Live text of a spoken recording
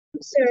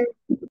Sir.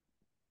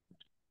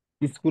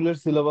 স্কুলের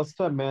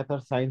সিলেবাসটা, math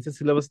আর সায়েন্সের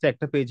সিলেবাসটা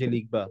একটা পেজে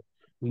লিখবা,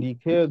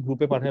 লিখে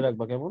গ্রুপে পাঠিয়ে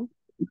রাখবা, কেমন?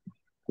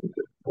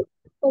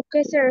 Okay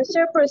sir.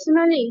 Sir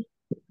personally?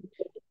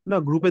 না,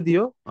 গ্রুপে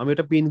দিও, আমি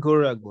এটা পিন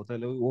করে রাখবো,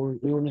 তাহলে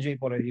ওই অনুযায়ী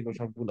পড়াই দিব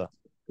সবগুলা।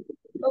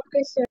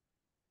 Okay sir.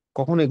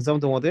 কখন এক্সাম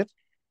তোমাদের?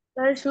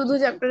 স্যার শুধু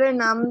চ্যাপ্টারের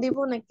নাম দিব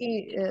নাকি?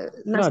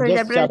 না না, সরি, জাস্ট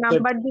চ্যাপ্টারের চ্যাপ্টার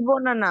নাম্বার দিব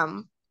না নাম?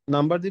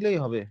 নাম্বার দিলেই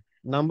হবে।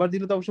 নাম্বার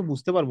দিলে তো অবশ্য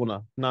বুঝতে পারবো না,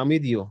 নামই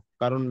দিও,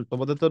 কারণ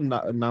তোমাদের তো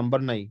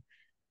নাম্বার নাই।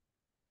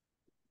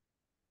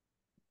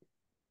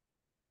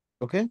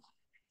 ওকে,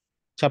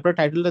 চ্যাপ্টার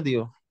টাইটেলটা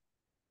দিও।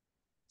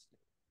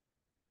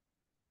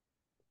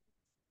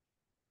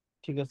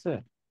 ঠিক আছে।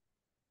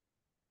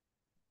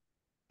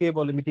 কে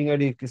বলে meeting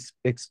ID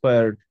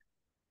expired?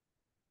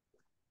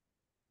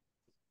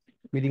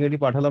 Meeting ID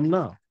পাঠালাম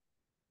না?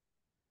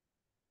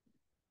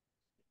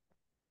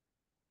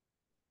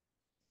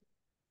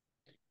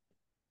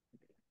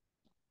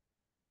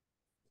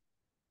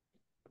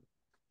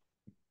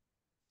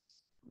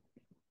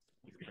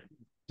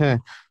 হ্যাঁ,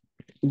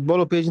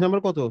 বলো পেজ নাম্বার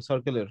কত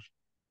সার্কেলের?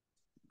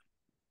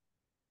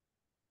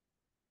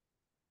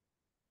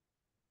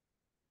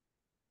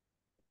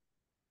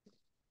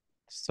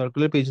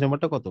 সার্কেলের পেজ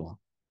নাম্বারটা কত?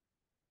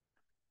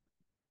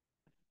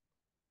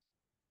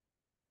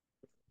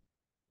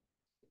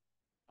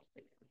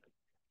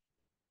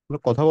 তোমরা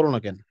কথা বলো না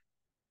কেন?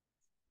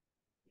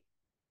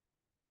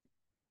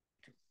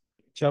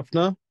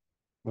 চাফনা,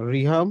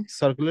 রিহাম,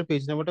 সার্কেলের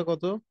পেজ নাম্বারটা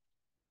কত?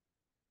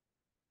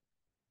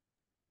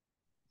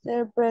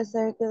 স্যার প্রেস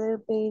সার্কেলের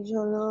পেজ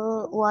হলো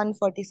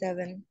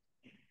 147।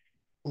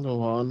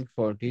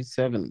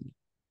 147।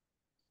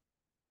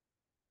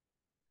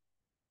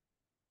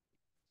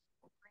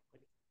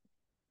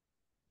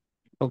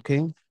 ওকে,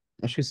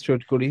 আসি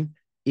স্টার্ট করি।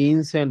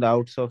 ইনস অ্যান্ড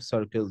আউটস অফ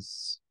সার্কেলস।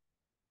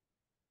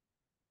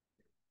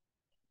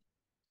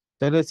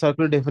 তাহলে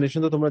সার্কেলের ডেফিনেশন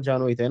তো তোমরা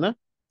জানোই, তাই না?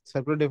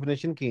 সার্কেলের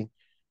ডেফিনেশন কি?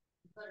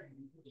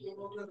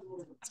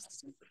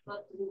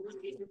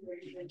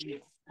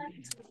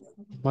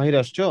 মাহির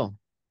আসছো?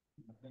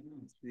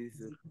 জি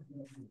স্যার।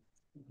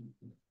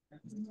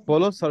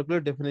 বলো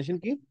সার্কুলার ডেফিনেশন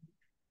কি?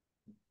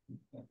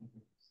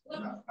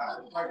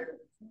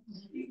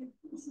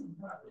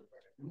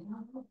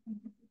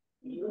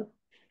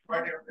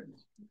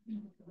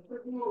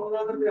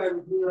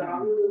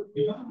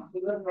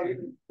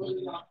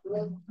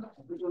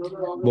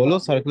 বলো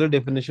সার্কুলার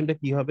ডেফিনেশনটা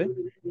কি হবে?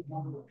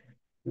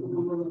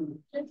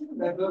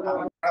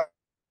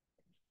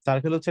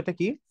 সার্কেল হচ্ছে একটা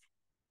কি?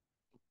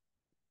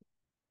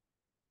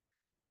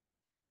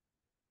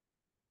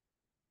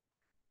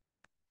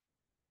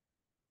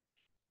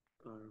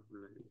 Curve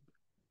line.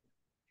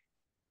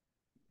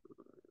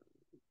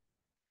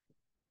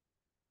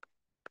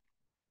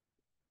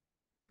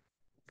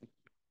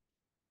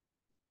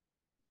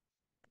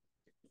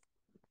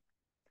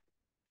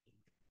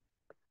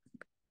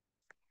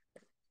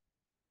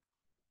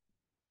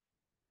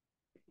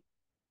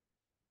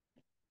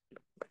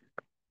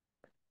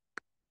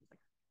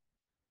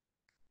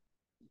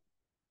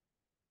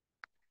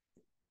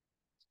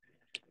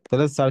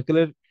 তাহলে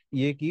সার্কেলের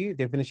কি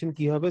ডেফিনেশন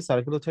কি হবে?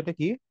 সার্কেল হচ্ছে একটা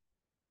কি?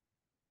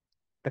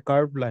 একটা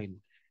curve line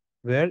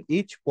where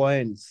each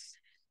points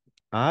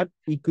আর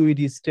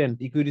ইকুইডিস্টেন্ট।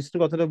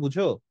 ইকুইডিস্টেন্ট কথাটা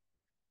বুঝো?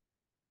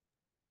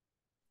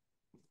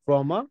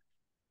 From a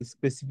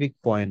specific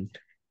point.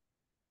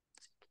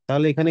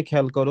 তাহলে এখানে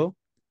খেয়াল করো,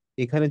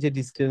 এখানে যে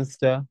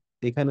ডিস্টেন্সটা,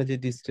 এখানে যে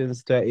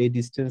ডিস্টেন্সটা, এই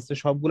ডিস্টেন্সটা,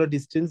 সবগুলো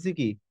ডিস্টেন্সই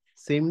কি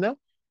সেম না?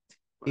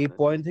 এই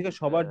পয়েন্ট থেকে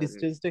সবার টার্গেট।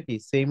 ডিস্টেন্সটা কি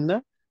সেম না?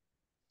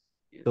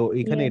 তো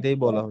এখানে ইয়েস এটাই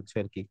বলা স্যার। হচ্ছে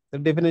আর কি।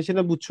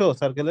 ডেফিনেশনটা বুঝছো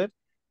সার্কেলের?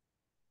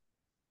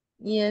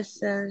 Yes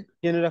sir.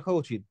 জেনে রাখা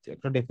উচিত,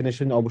 একটা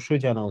ডেফিনেশন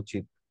অবশ্যই জানা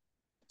উচিত।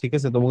 ঠিক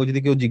আছে, তোমাকে যদি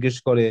কেউ জিজ্ঞেস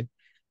করে,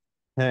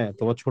 হ্যাঁ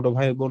তোমার ছোট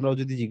ভাই বোনরাও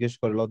যদি জিজ্ঞেস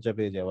করে, লজ্জা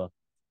পেয়ে যাওয়া।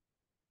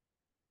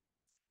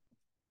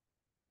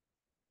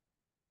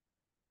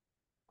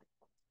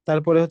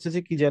 তারপরে হচ্ছে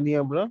যে কি জানি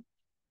আমরা,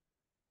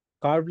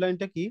 কার্ভ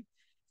লাইনটা কি?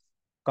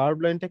 কার্ভ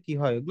লাইনটা কি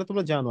হয় এগুলো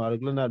তোমরা জানো, আর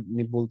এগুলো না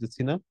আমি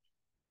বলতেছি না।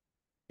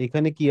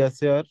 এখানে কি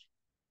আছে আর?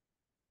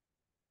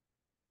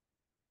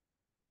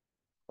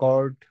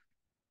 কর্ড।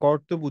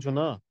 কর্ড তো বুঝো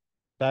না?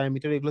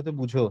 ডায়ামিটার এগুলো তো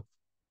বুঝো?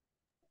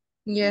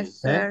 Yes yes.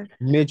 হ্যাঁ,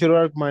 sir. Major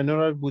arc minor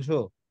arc বুঝো?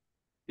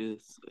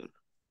 Yes sir.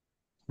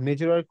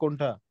 মেজর আর্ক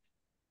কোনটা?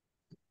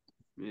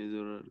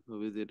 মেজর আর্ক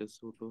হবে যেটা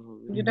ছোট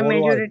হবে। যেটা বড়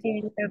আর্ক। মেজরিটি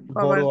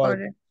কভার বড় আর্ক,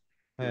 করে।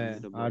 মানে হ্যাঁ।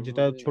 যেটা আর বড়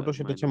যেটা হবে ছোট আর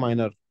সেটা হচ্ছে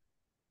মাইনর যেটা। মাইনর।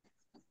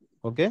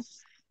 ওকে, ইয়েস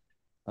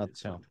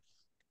আচ্ছা। স্যার।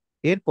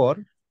 এরপর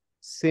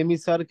সেমি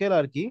সার্কেল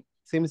আর কি?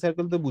 সেমি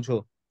সার্কেল তো বুঝো?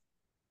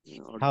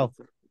 অর্ধ হাফ,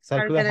 সার্কেল।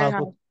 সার্কেলের সার্কেলের হাফ।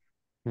 হাফ।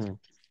 হুম,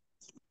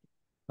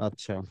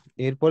 আচ্ছা।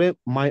 এরপরে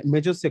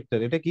মেজর সেক্টর,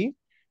 এটা কি?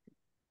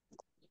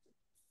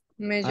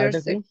 আর মেজর এটা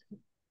কি? Sector.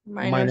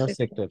 Minor minor sector.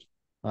 Sector.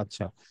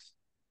 আচ্ছা।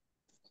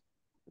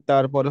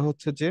 তারপরে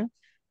হচ্ছে যে,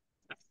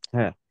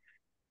 হ্যাঁ,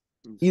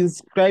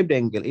 ইনস্ক্রাইবড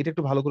অ্যাঙ্গেল, এটা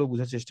একটু ভালো করে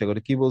বোঝার চেষ্টা করে,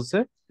 কি বলছে?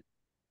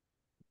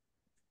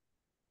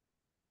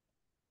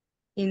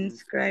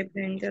 Inscribe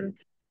angle.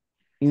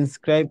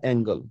 ইনস্ক্রাইব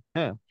অ্যাঙ্গেল,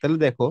 হ্যাঁ। তাহলে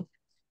দেখো,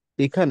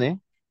 এখানে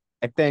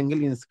একটা অ্যাঙ্গেল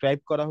ইনস্ক্রাইব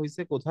করা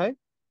হয়েছে কোথায়?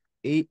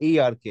 এই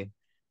আর কে,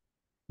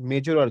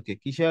 মেজর আর কে,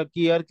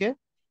 কি আর কে?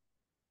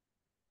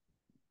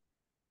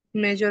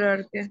 মেজর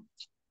আর্কে।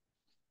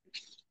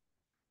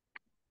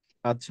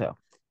 আচ্ছা,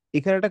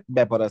 এখানে একটা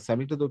ব্যাপার আছে,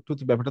 আমি একটু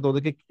ব্যাপারটা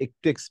তোদেরকে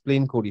একটু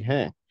এক্সপ্লেন করি,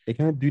 হ্যাঁ।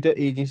 এখানে দুইটা,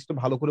 এই জিনিসটা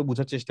ভালো করে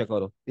বোঝার চেষ্টা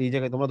করো, এই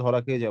জায়গায় তোমরা ধরা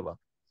খেয়ে যাবা।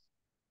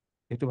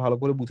 একটু ভালো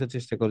করে বোঝার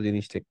চেষ্টা করো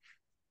জিনিসটা।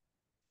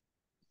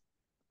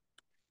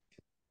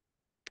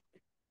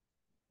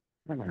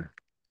 হ্যাঁ।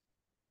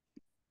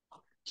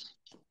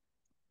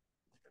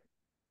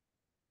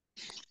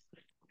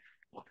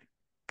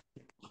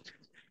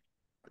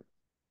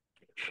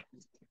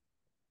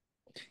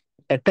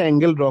 একটা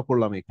অ্যাঙ্গেল ড্র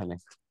করলাম এখানে।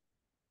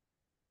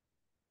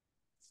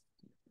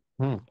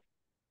 হুম।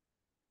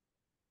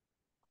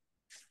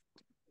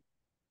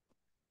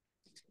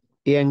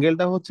 এই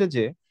অ্যাঙ্গেলটা হচ্ছে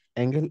যে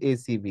অ্যাঙ্গেল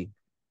এসিবি।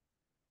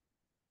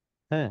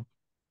 হ্যাঁ,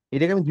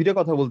 এটাকে আমি দুইটা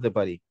কথা বলতে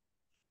পারি,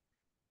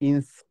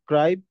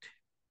 inscribed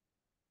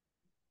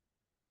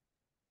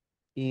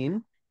in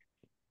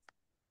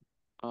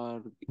R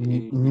eddy.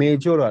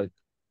 Major arc,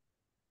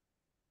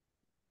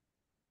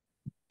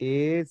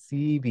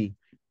 ACB,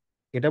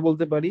 এটা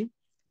বলতে পারি।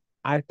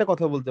 আরেকটা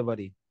কথা বলতে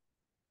পারি,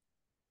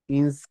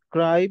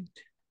 inscribed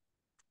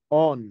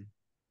on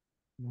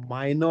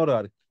minor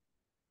arc,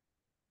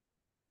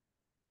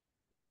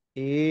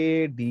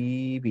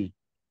 ADB.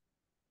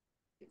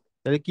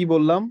 তাহলে কি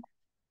বললাম,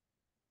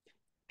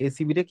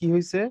 এসিবি টা কি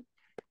হয়েছে,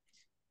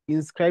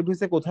 ইনস্ক্রাইবড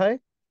হয়েছে কোথায়,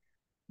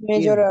 in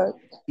major arc.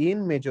 In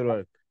major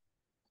arc.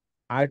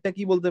 আরেকটা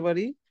কি বলতে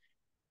পারি,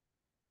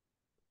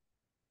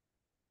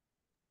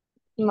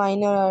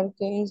 মাইনর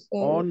আর্কে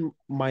অন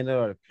মাইনর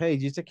আর্ক। হ্যাঁ, এই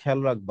জিনিসটা খেয়াল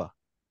রাখবা,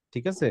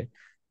 ঠিক আছে।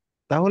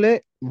 তাহলে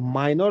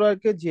মাইনর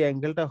আর্কের যে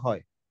অ্যাঙ্গেলটা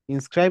হয়,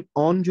 ইনস্ক্রাইব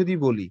অন যদি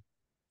বলি,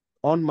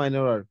 অন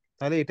মাইনর আর্ক,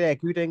 তাহলে এটা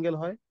অ্যাকিউট অ্যাঙ্গেল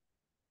হয়।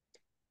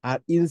 আর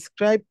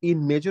ইনস্ক্রাইব ইন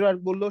মেজর আর্ক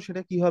বললেও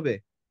সেটা কি হবে,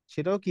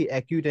 সেটাও কি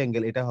অ্যাকিউট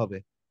অ্যাঙ্গেল এটা হবে।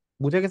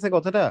 বুঝে গেছে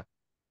কথাটা?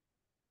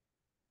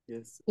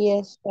 ইয়েস।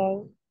 Yes sir.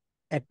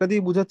 একটা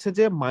দিয়ে বুঝাচ্ছে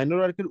যে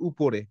মাইনর আর্কের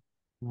উপরে,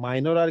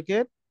 মাইনর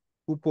আর্কের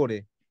উপরে।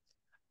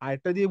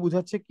 আরেকটা দিয়ে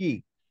বুঝাচ্ছে কি,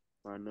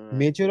 মাইনর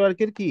মেজর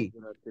আর্কের আর্কের কি,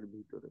 আর্কের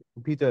ভিতরে।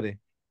 ভিতরে।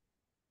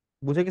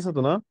 বুঝে গেছে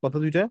তো না কথা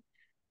দুইটা?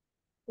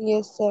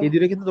 Yes sir. এই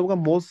দুইটা কিন্তু তোমাকে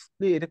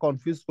মোস্টলি এটা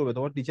কনফিউজ করবে,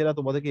 তোমার টিচাররা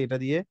তোমাদেরকে এটা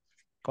দিয়ে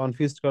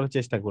কনফিউজ করার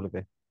চেষ্টা করবে।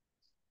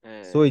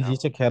 হ্যাঁ, সো এই আমার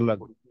জিনিসটা খেয়াল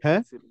রাখবে, পরীক্ষায়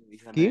হ্যাঁ। দেখছিল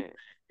কি? এখানে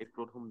এই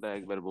প্রথমটা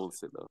একবার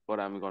বলছিল,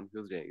 পরে আমি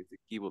কনফিউজ হয়ে গেছি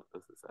কি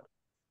বলতেছে স্যার।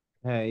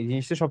 হ্যাঁ, এই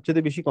জিনিসটা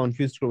সবচেয়ে বেশি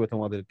কনফিউজ করবে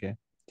তোমাদেরকে,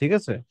 ঠিক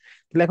আছে।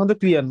 তাহলে এখন তো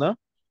ক্লিয়ার না?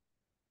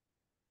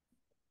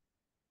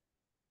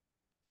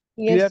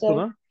 ইয়েস ক্লিয়ার তো স্যার।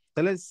 না?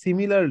 তাহলে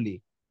সিমিলারলি,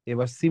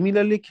 এবার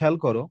সিমিলারলি খেয়াল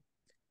করো,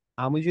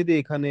 আমি যদি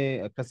এখানে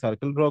একটা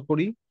সার্কেল ড্র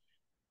করি,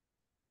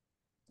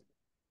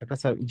 একটা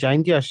জাইন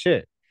কি আসছে?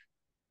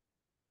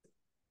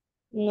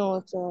 No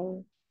sir.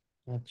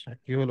 আচ্ছা,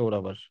 কি হলো ওর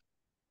আবার?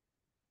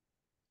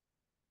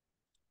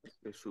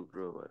 আজকে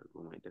শুক্রবার,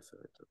 ঘুমাইতেছে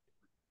হয়তো।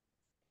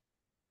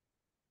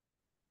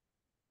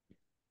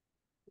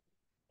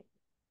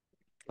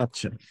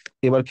 আচ্ছা,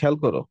 এবার খেয়াল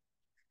করো,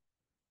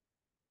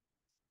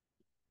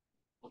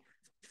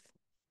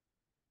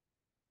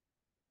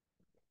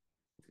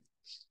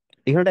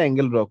 এখানে একটা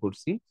অ্যাঙ্গেল ড্র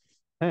করছি,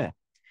 হ্যাঁ।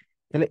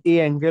 তাহলে এই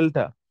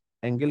অ্যাঙ্গেলটা,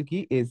 অ্যাঙ্গেল কি,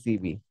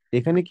 এসিবি।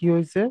 এখানে কি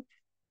হয়েছে,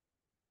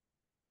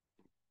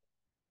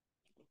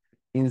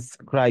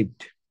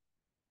 inscribed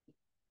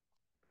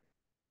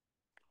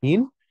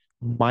in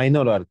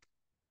minor arc,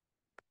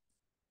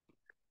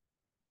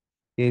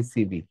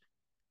 ACB.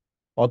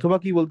 অথবা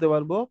কি বলতে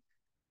পারবো,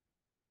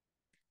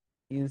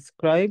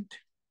 ইনস্ক্রাইবড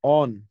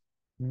অন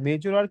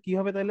মেজর আর্ক, কি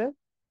হবে তাহলে,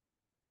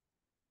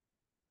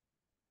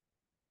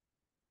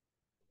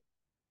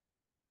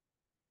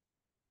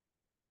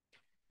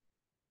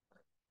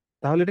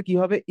 তাহলে এটা কি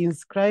হবে,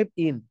 ইনস্ক্রাইব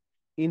ইন,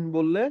 ইন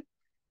বললে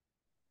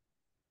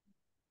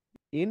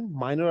ইন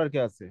মাইনর আর্কে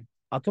আছে।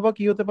 অথবা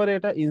কি হতে পারে,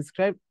 এটা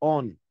ইনস্ক্রাইব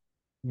অন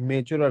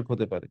মেজর আর্ক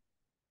হতে পারে।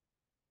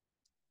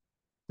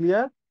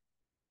 ক্লিয়ার?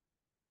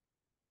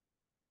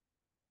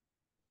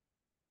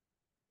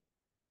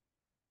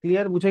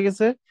 ক্লিয়ার, বুঝে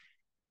গেছে?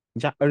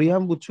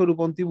 রিহাম বুঝছো,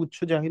 রূপন্তী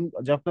বুঝছো, জাহিন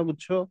জাফনা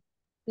বুঝছো?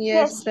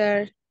 Yes sir.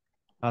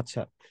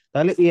 আচ্ছা,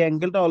 তাহলে এই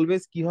অ্যাঙ্গেলটা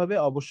অলওয়েজ কি হবে,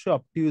 অবশ্যই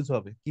অবটিউজ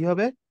হবে। কি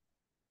হবে?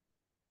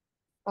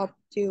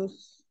 অবটিউস।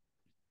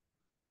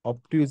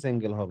 অবটিউজ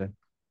অ্যাঙ্গেল হবে,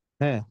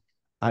 হ্যাঁ।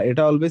 আর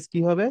এটা অলওয়েজ কি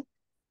হবে,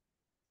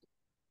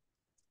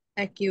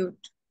 অ্যাকিউট।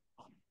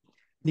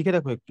 লিখে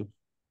রাখো একটু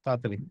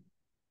তাড়াতাড়ি,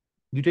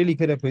 দুইটাই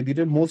লিখে রাখো, এই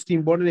দুইটাই মোস্ট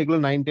ইম্পর্টেন্ট, এগুলো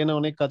 9-10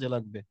 অনেক কাজে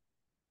লাগবে,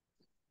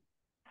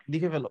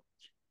 লিখে ফেলো।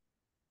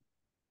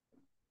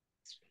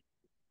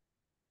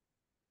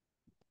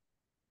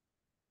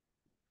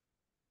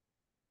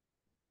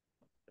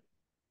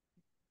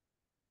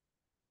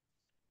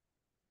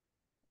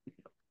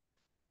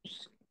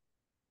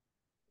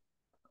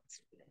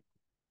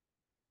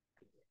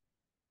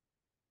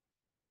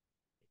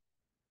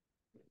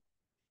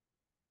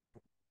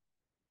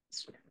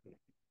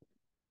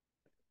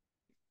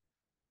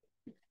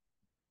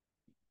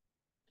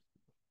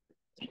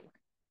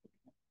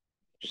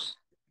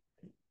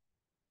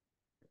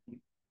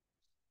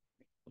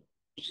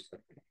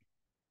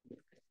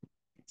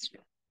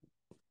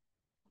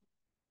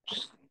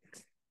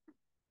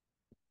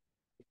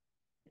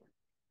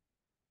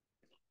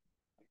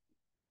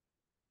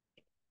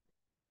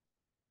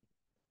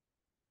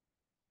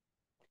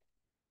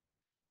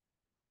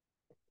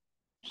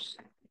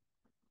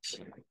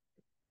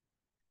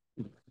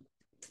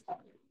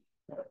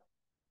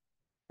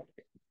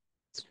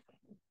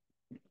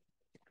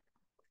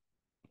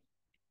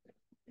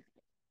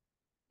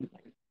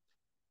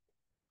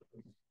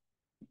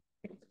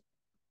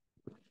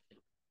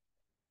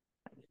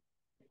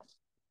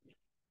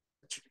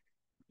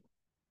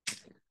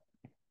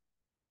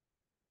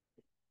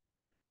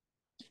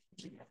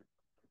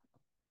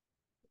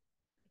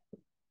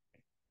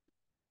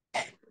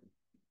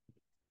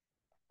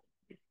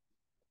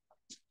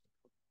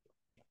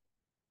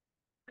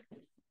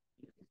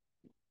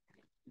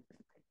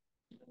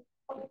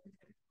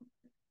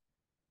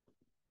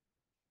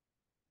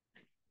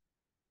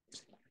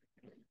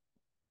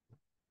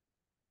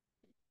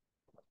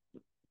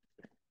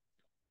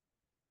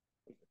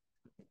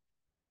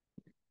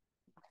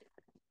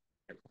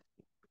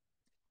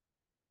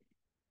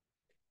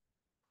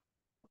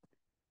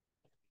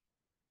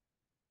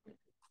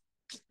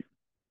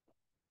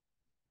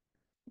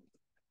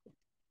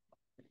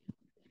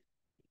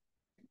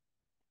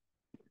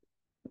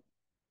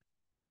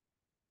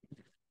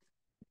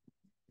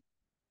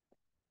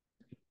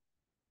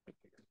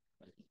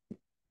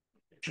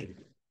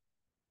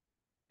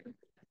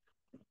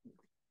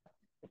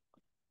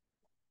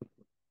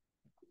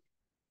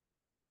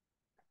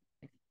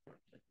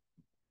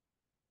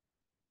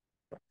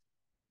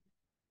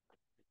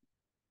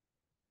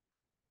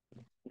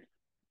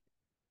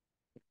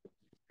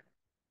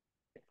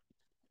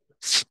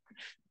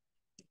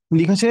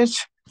 লেখা শেষ?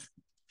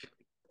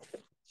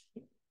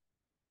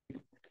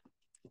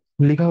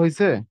 লেখা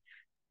হয়েছে?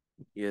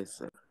 Yes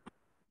sir.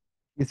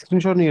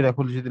 স্ক্রিনশট নিয়ে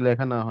রাখো যদি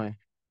লেখা না হয়।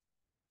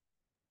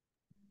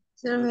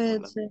 স্যার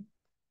হয়েছে।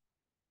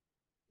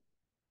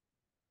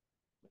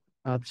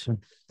 আচ্ছা,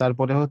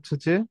 তারপরে হচ্ছে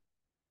যে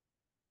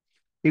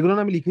এগুলো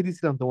না আমি লিখে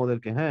দিছিলাম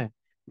তোমাদেরকে, হ্যাঁ,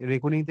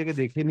 রেকর্ডিং থেকে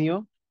দেখে নিও।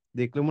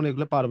 দেখলে মনে হয়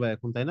এগুলো পারবা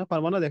এখন, তাই না?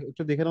 পারবা না?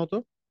 একটু দেখে নাও তো।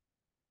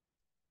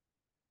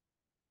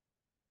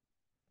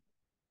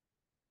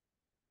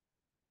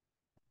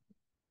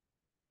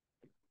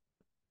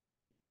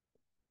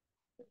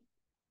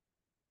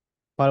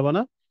 পারবা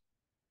না?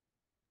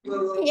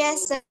 Yes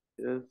sir.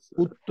 Yes sir.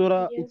 Uttara,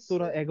 Yes,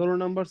 Uttara sir. 11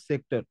 নম্বর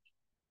সেক্টর,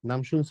 নাম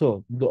শুনছো?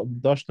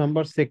 10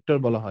 নম্বর সেক্টর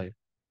বলা হয়,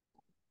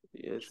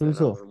 ইয়েস স্যার,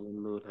 শুনছো? আমার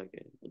বন্ধু থাকে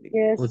ওদিকে।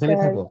 ইয়েস ওইখানে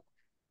স্যার। থাকো।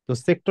 তো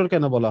সেক্টর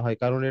কেন বলা হয়?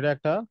 কারণ এটা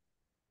একটা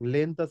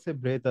লেন্থ আছে,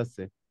 ব্রেথ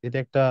আছে, এটা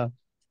একটা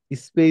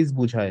স্পেস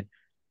বুঝায়,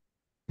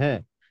 হ্যাঁ।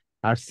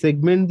 আর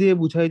সেগমেন্ট দিয়ে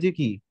বুঝায় যে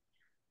কি,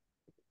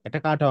 একটা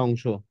কাটা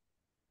অংশ।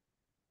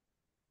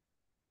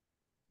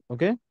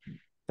 ওকে,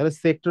 তাহলে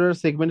সেক্টর আর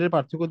সেগমেন্টের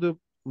পার্থক্য তো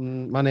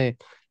মানে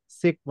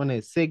মানে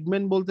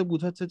সেগমেন্ট বলতে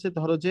বোঝাচ্ছে যে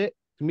ধরো যে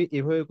তুমি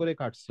এভাবে করে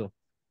কাটছো,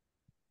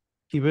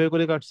 কিভাবে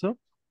করে কাটছো,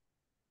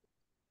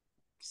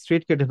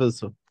 স্ট্রেট কেটে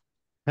ফেলছো,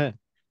 হ্যাঁ,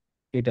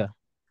 এটা।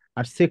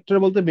 আর সেক্টর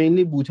বলতে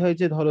মেইনলি বুঝায়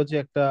যে ধরো যে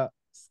একটা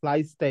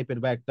স্লাইস টাইপের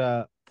বা একটা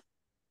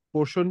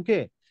পোর্শনকে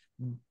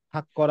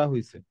ভাগ করা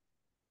হয়েছে।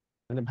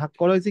 মানে ভাগ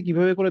করা হয়েছে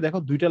কিভাবে করে দেখো,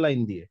 2টা লাইন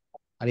দিয়ে।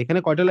 আর এখানে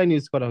কয়টা লাইন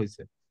ইউজ করা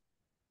হয়েছে?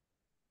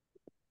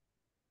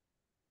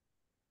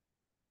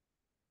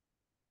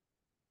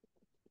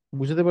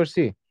 বুঝতে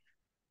পারছি?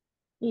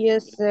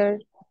 Yes sir.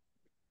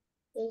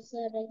 তো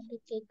স্যার একটা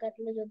কেক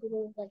কাটলে যতটুকু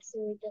কাটছে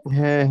ওইটা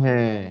হ্যাঁ সেগমেন্ট,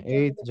 হ্যাঁ, আর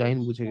এই তো যতটুকু জাহিন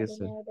বুঝে কাটে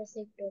গেছে। না ওটা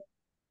সেক্টর।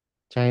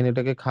 জাহিন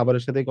এটাকে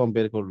খাবারের সাথে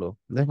কম্পেয়ার করলো,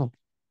 দেখো।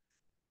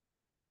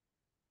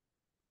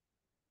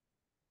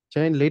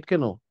 জাহিন লেট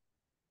কেন?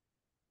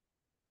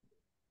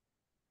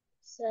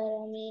 স্যার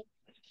আমি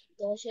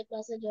 10-এ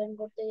ক্লাসে জয়েন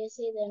করতে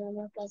গেছি, দেন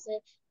আমার ক্লাসে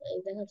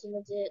দেখাচ্ছিল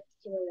যে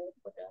কি বলে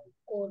ওটা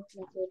কোড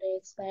নাকি ওটা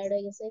এক্সপায়ার্ড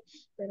হয়ে গেছে।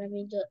 দেন আমি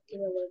কি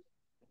বলে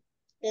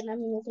দেন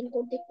আমি নতুন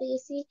কোড দেখতে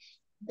গেছি।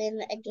 দেন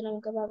একজন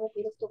আমাকে বারবার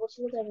বিরক্ত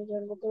করছিল যে আমি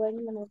জয়েন করতে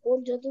পারিনি, মানে কোড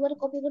যতবার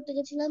কপি করতে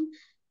গেছিলাম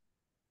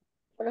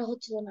ওটা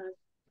হচ্ছিল না আর।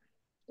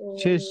 তো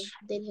শেষ?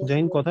 আমি দেরি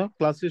জাহিন হয়েছিল। কথা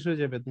ক্লাস শেষ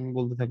হয়ে যাবে তুমি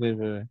বলতে থাকলে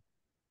এভাবে।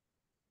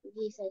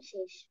 জি স্যার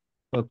শেষ।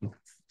 ওকে,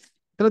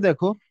 তাহলে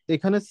দেখো,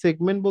 এখানে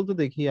সেগমেন্ট বলতে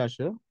দেখি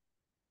আসো।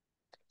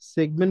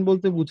 সেগমেন্ট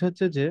বলতে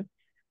বোঝাচ্ছে যে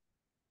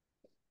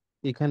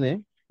এখানে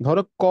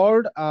ধরো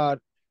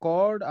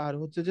কর্ড আর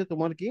হচ্ছে যে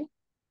তোমার কি,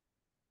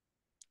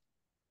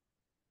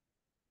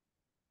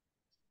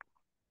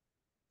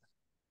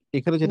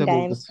 এখানে যেটা ডায়ম।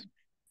 বলতেছে,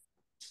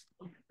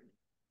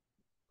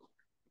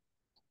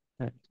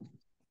 হ্যাঁ,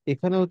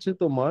 এখানে হচ্ছে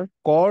তোমার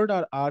কর্ড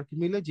আর আর্ক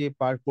মিলে যে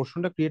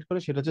পোর্শনটা ক্রিয়েট করে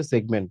সেটা হচ্ছে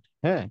সেগমেন্ট,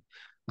 হ্যাঁ।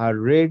 আর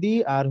রেডি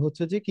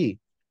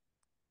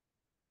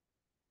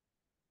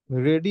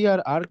আর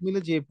আর্ক মিলে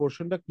যে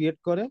পোর্শনটা ক্রিয়েট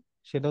করে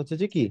সেটা হচ্ছে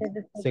যে কি,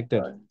 সেটা সেক্টর।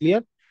 সেক্টর।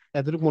 ক্লিয়ার?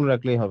 এতটুকু মনে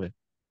রাখলেই হবে।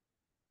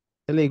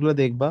 তাহলে এগুলো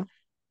দেখবা,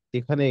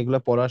 এখানে এগুলো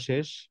পড়া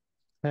শেষ,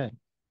 হ্যাঁ।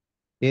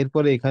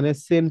 এরপরে এখানে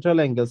সেন্ট্রাল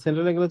অ্যাঙ্গেল,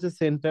 সেন্ট্রাল অ্যাঙ্গেল হচ্ছে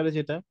সেন্টারে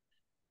যেটা,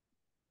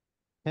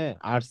 হ্যাঁ।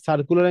 আর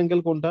সার্কুলার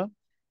অ্যাঙ্গেল কোনটা?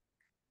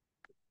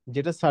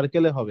 যেটা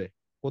সার্কেলে হবে।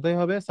 কোথায়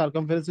হবে?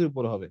 সার্কামফারেন্সের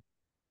উপর হবে।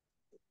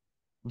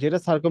 যেটা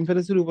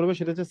সার্কামফারেন্সের উপর হবে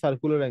সেটা হচ্ছে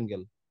সার্কুলার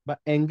অ্যাঙ্গেল, বা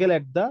অ্যাঙ্গেল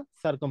এট দা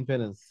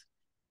সার্কামফারেন্স।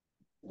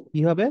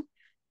 কি হবে?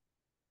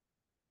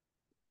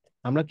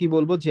 আমরা কি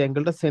বলবো? যে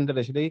অ্যাঙ্গেলটা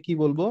সেন্টারে সেটাকে কি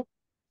বলবো?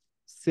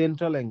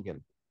 Central angle.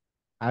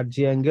 আর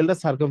যে অ্যাঙ্গেলটা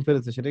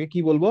সার্কামফারেন্সে সেটাকে কি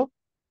বলবো?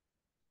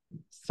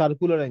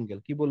 Circular angle.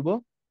 কি বলবো?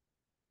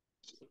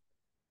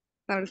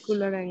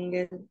 Circular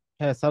angle.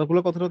 হ্যাঁ,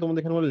 সার্কুলার কথাটা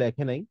তোমাদের এখানে আমার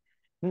লেখে নাই।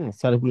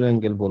 সার্কুলার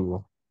অ্যাঙ্গেল বলবো।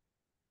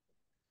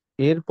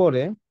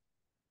 এরপরে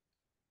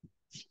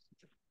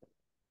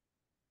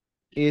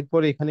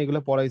এরপরে এখানে এগুলো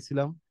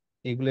পড়াইছিলাম,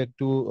 এগুলো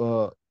একটু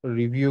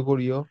রিভিউ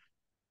করিও,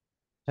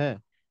 হ্যাঁ।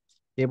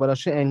 এবার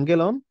আসে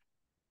অ্যাঙ্গেল অন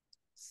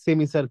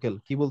সেমি সার্কেল,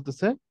 কি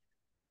বলতেছে?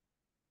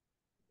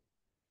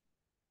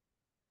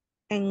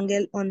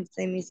 Angle on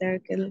semi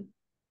circle.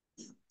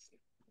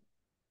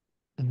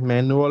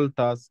 Manual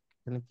task,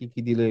 এখানে কি কি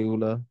দিলে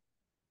এগুলা?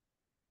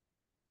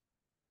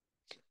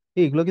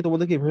 এগুলো কি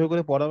তোমাদেরকে এভাবে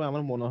করে পড়াবে?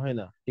 আমার মনে হয়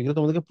না, এগুলো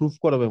তোমাদেরকে প্রুফ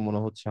করাবে মনে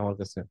হচ্ছে আমার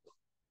কাছে।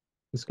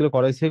 স্কুলে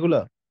করাইছে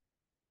এগুলা?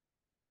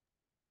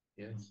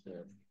 Yes,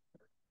 sir.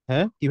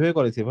 হ্যাঁ, কিভাবে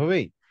করাইছে?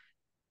 এভাবেই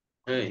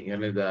হ্যাঁ,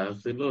 এখানে যা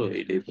ছিল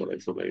এটাই পরে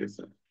চলে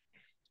গেছে।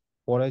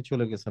 পড়ায়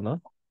চলে গেছে না?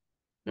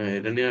 হ্যাঁ,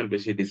 এটা নিয়ে আর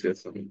বেশি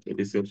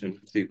ডিসকাশন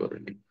কিছুই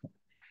করেনি।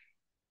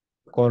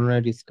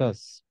 করোনায় ডিসকাস?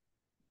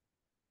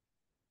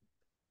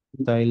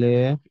 তাইলে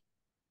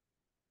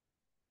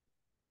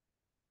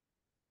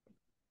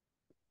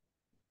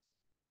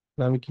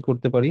আমি কি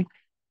করতে পারি?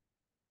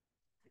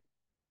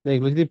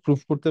 এগুলো যদি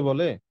প্রুফ করতে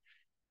বলে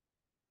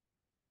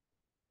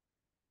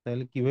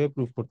তাহলে কিভাবে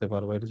প্রুফ করতে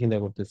পারবো এটা চিন্তা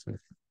করতেছি।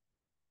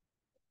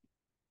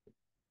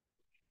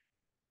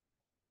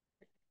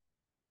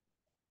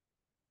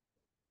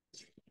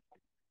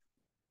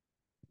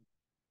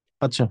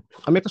 আচ্ছা,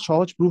 আমি একটা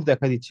সহজ প্রুফ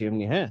দেখা দিচ্ছি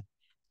এমনি, হ্যাঁ,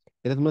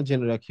 এটা তোমরা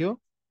জেনে রাখিও।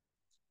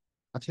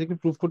 আচ্ছা, এটা কি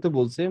প্রুফ করতে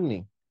বলছে এমনি?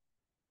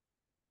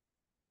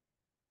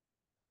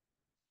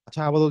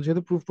 আচ্ছা, আপাতত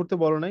যেহেতু প্রুফ করতে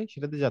বলো নাই,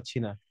 সেটাতে যাচ্ছি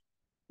না।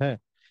 হ্যাঁ,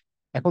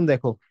 এখন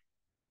দেখো,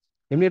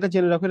 এমনি এটা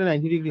জেনে রাখো, এটা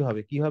 90 ডিগ্রি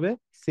হবে। কি হবে?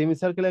 সেমি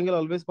সার্কেল অ্যাঙ্গেল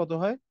অলওয়েজ কত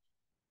হয়?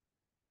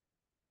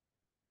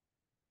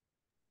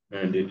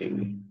 90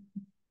 degree.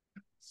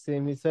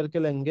 Semi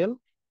circle angle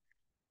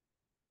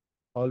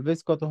always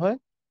কত হয়?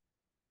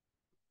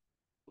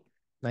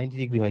 90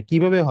 ডিগ্রি হয়।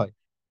 কিভাবে হয়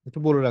একটু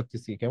বলে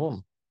রাখতেছি, কেমন?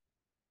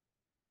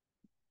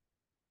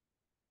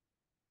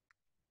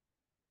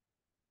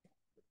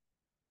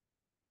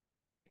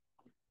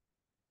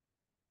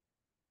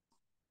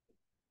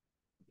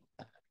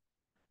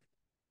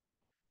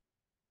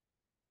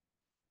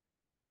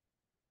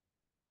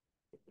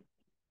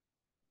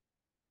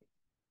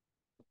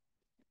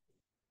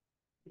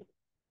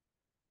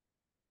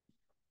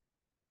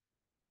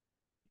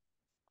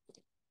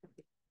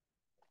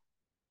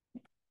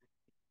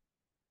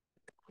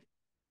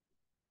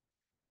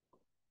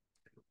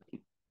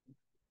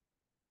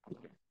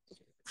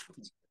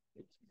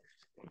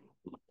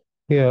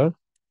 Here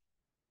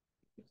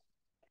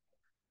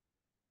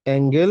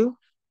angle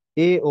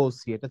A O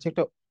C, এটা হচ্ছে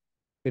একটা,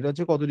 এটা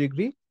হচ্ছে কত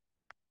ডিগ্রি?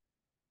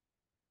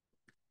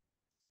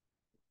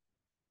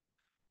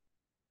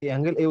 এই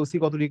অ্যাঙ্গেল এ ও সি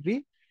কত ডিগ্রি?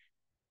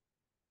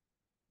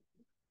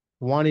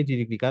 180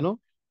 ডিগ্রি। কেন?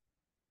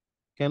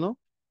 কেন?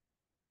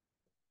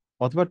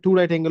 অথবা টু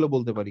রাইট অ্যাঙ্গেলও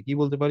বলতে পারি। কি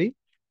বলতে পারি?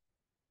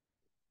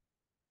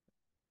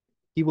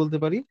 কি বলতে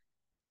পারি?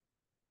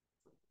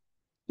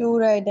 Two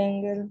right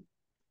angle.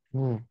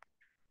 হুম,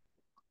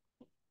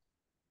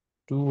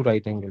 টু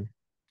রাইট অ্যাঙ্গেল।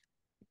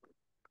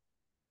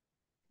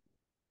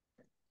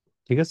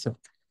 ঠিক আছে।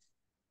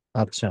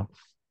 আচ্ছা,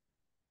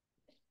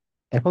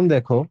 এখন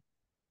দেখো,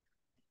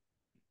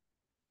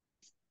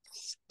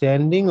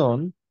 standing on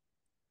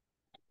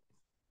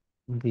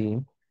the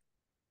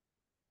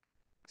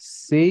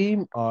same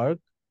arc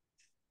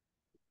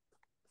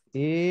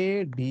A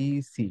D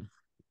C,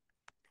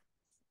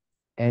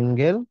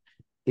 angle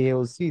A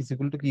O C is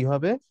equal to কি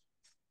হবে?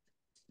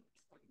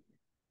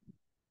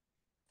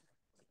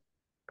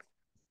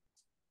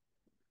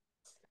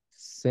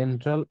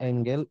 Central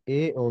angle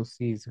A O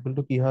C is equal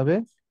to কি হবে?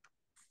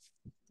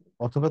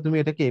 অথবা তুমি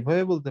এটাকে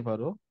এভাবে বলতে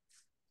পারো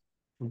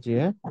যে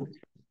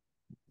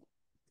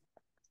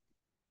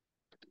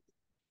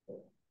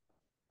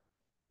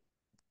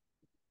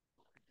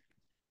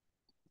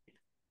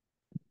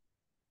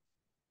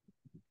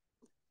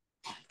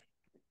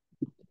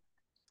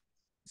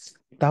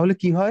তাহলে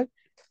কি হয়,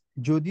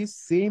 যদি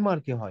সেম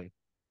আর্কে হয়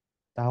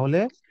তাহলে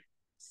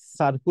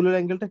সার্কুলার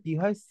অ্যাঙ্গেলটা কি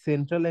হয়?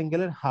 সেন্ট্রাল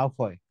অ্যাঙ্গেলের হাফ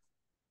হয়।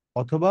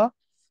 অথবা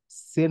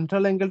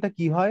সেন্ট্রাল অ্যাঙ্গেলটা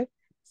কি হয়?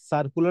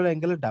 সার্কুলার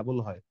অ্যাঙ্গেলের ডাবল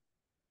হয়।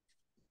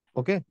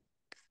 ওকে,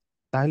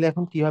 তাহলে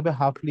এখন কি হবে?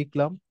 হাফ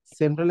লিখলাম।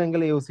 সেন্ট্রাল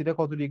অ্যাঙ্গেল এওসিটা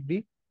কত ডিগ্রি?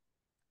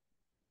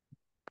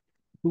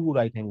 টু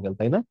রাইট অ্যাঙ্গেল,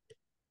 তাই না?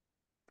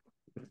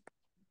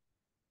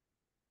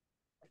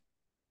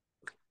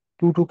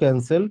 টু টু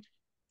ক্যান্সেল,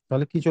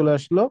 তাহলে কি চলে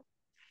আসলো?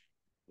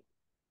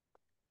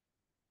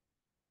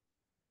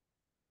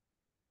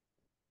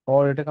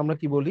 আর এটাকে আমরা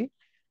কি বলি?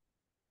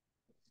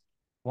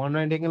 ওয়ান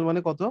রাইট অ্যাঙ্গেল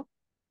মানে কত?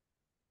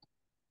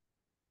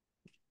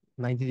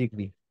 90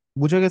 ডিগ্রি।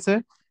 বুঝে গেছে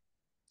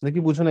নাকি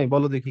বুঝে নাই?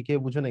 বলো দেখি, কে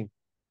বুঝে নাই?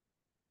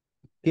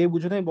 কে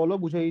বুঝে নাই বলো,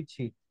 বুঝে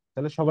দিচ্ছি,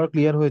 তাহলে সবার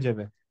ক্লিয়ার হয়ে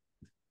যাবে।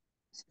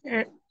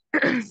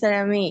 স্যার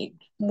আমি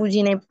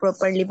বুঝি নাই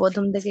প্রপারলি,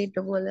 প্রথম থেকে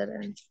একটু বলে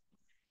দেন।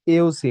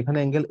 এওসি, এখানে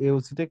অ্যাঙ্গেল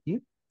এওসিটা কি?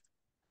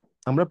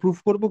 আমরা প্রুফ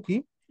করব কি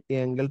এই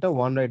অ্যাঙ্গেলটা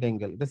ওয়ান রাইট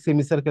অ্যাঙ্গেল, এটা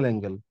সেমি সার্কেল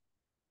অ্যাঙ্গেল।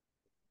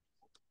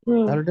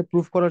 হুম। তাহলে এটা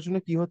প্রুফ করার জন্য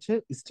কি হচ্ছে?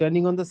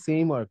 Standing on the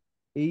same arc.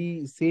 এই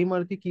সেম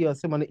আর্কে কি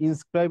আছে, মানে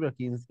ইনস্ক্রাইব আর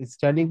কি,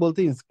 স্ট্যান্ডিং বলতে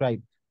ইনস্ক্রাইব।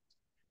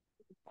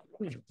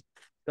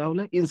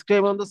 তাহলে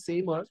inscribe on the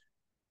same arc,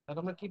 তাহলে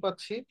আমরা কি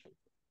পাচ্ছি?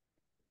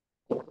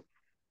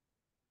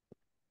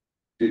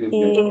 এ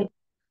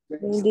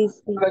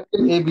DC.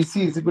 ABC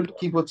is equal to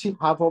কি পাচ্ছি?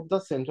 Half of the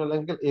central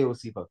angle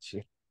AOC পাচ্ছি।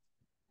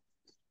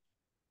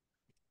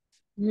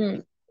 হুম।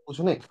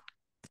 বুঝো নাই?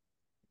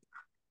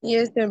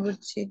 ইয়েস স্যার,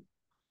 বুঝছি।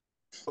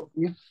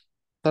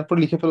 তারপর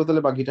লিখে ফেলো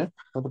তাহলে বাকিটা,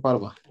 তত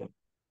পারবা।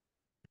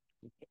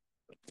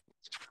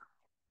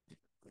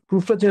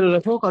 প্রুফটা জেনে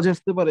রাখো, কাজে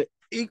আসতে পারে।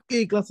 এই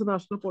এই ক্লাসে না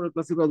আসলে পরের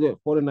ক্লাসে কাজে,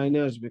 পরে নাইনে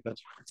আসবে কাজ।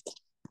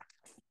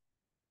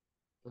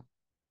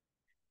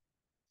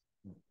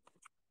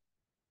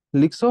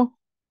 লিখছো?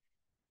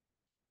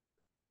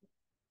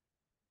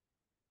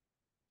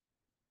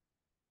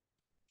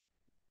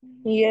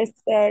 Yes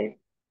sir.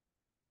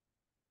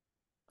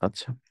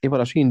 আচ্ছা, এবার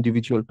আসি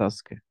ইন্ডিভিজুয়াল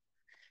টাস্কে।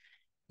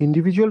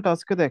 ইন্ডিভিজুয়াল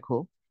টাস্কে দেখো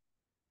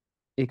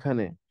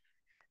এখানে,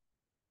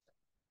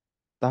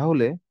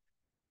 তাহলে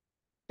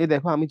এই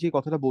দেখো আমি যে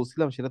কথাটা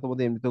বলছিলাম সেটা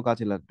তোমাদের এমনিতেও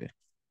কাজে লাগবে।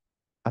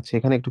 আচ্ছা,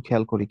 এখানে একটু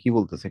খেয়াল করি কি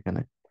বলতেছে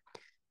এখানে।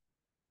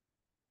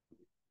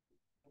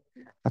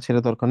 আচ্ছা,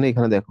 এটা দরকার নেই,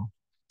 এখানে দেখো।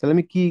 তাহলে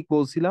আমি কি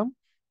বলছিলাম?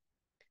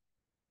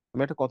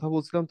 আমি একটা কথা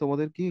বলছিলাম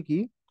তোমাদের কি কি,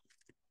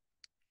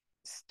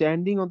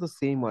 standing on the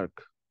same arc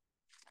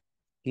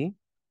কি?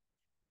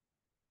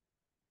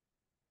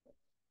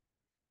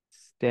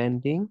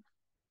 Standing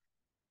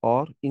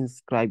or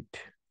inscribed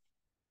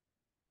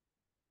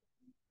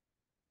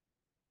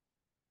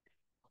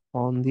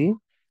on the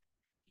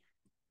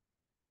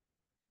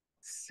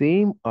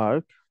same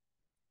arc,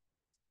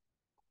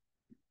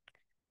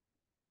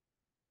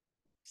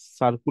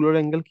 circular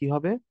angle কি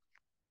হবে?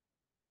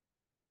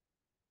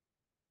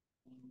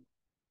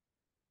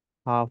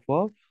 Half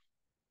of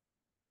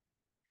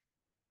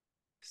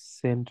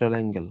central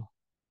angle.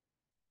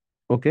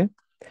 Okay,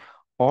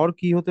 or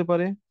কি হতে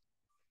পারে?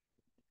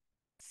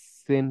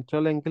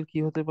 সেন্ট্রাল অ্যাঙ্গেল কি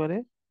হতে পারে?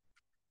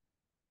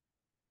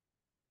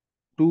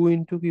 2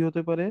 ইন্টু কি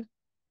হতে পারে?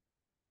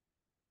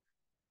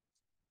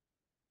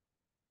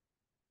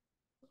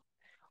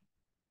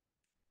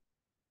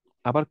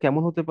 আবার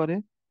কেমন হতে পারে?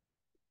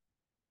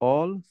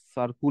 অল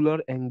সার্কুলার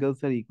অ্যাঙ্গেলস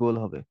আর ইকুয়াল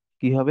হবে।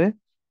 কি হবে?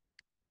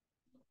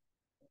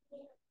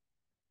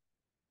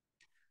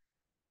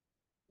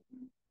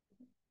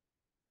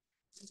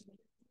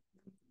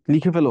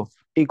 লিখে ফেলো,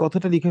 এই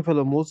কথাটা লিখে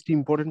ফেলো, মোস্ট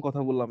ইম্পর্টেন্ট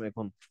কথা বললাম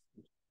এখন,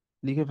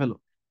 লিখে ফেলো।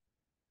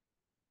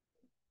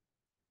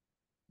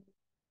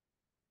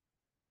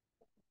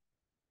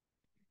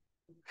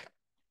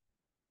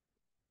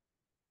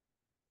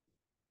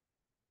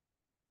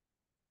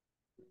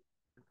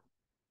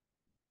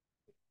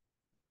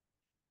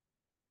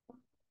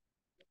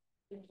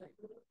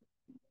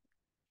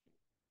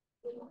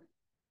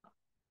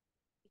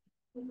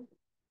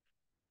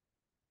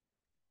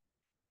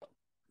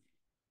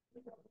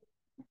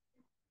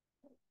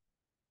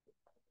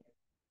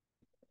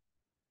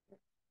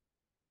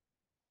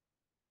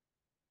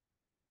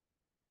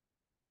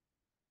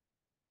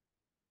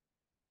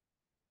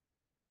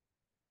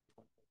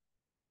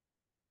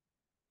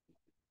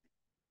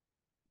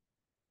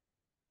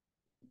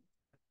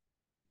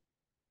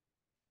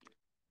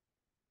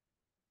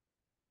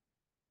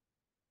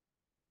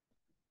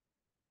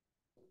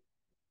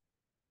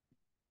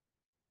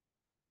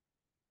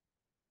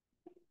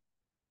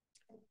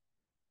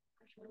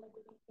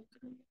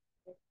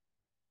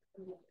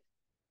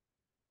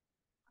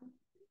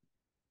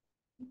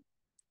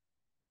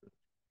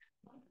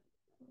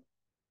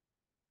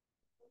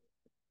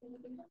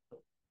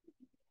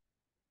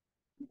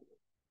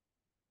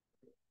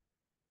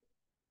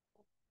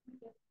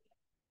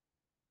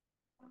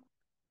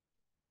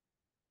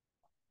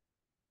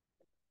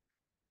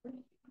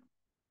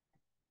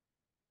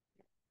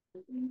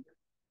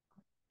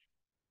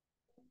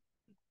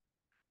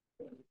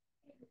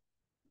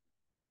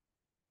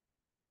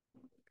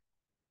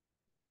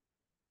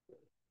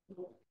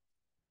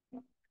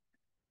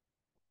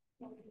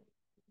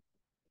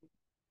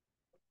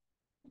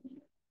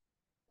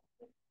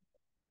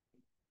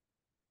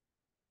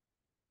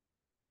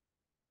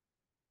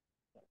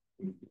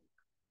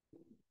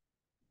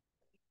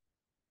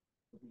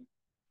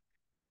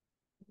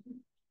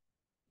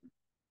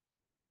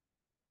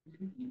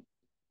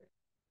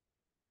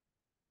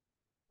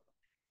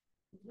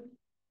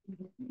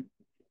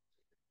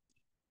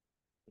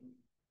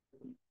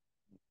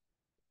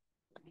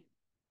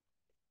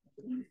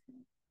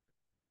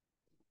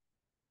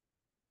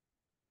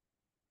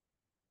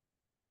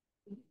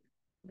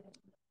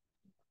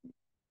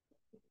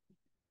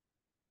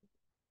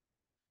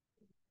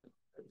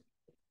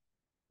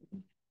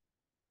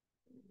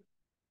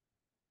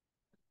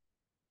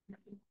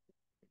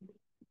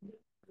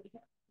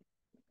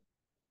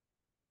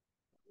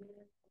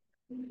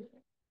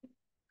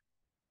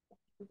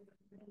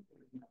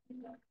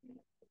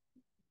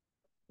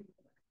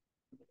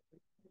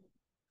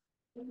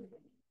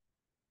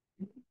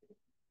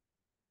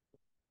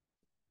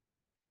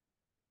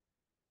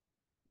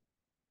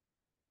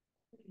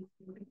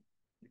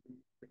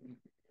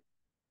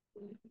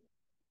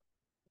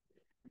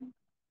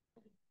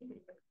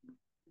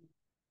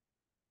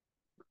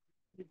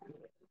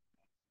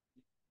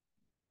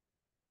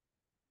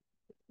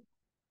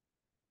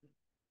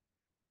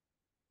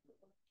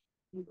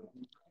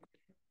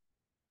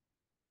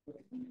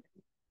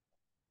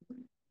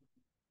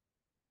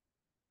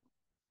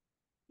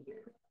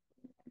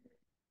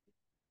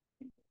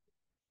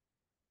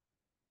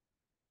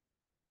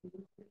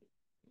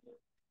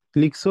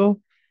 লিখছো?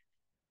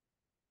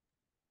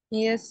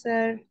 Yes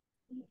sir.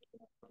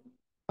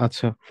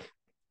 আচ্ছা,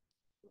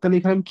 তাহলে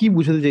এখানে আমি কি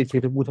বুঝাতে চাইছি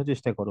এটা বোঝার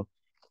চেষ্টা করো।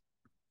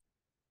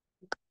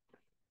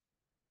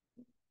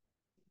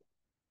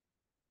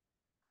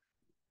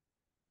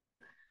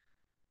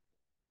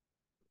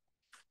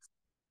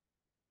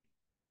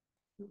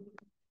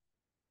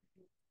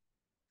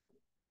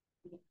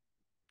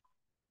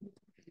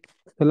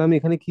 তাহলে আমি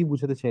এখানে কি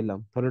বুঝাতে চাইলাম,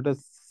 ধরো এটা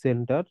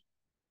সেন্টার,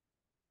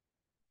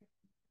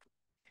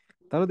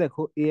 তাহলে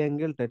দেখো এই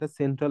অ্যাঙ্গেলটা, এটা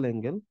সেন্ট্রাল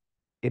অ্যাঙ্গেল,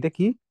 এটা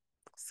কি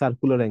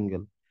সার্কুলার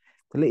অ্যাঙ্গেল।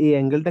 তাহলে এই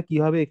অ্যাঙ্গেলটা কি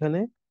হবে এখানে?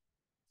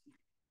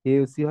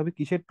 এওসি হবে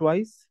কিসের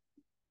টোয়াইস?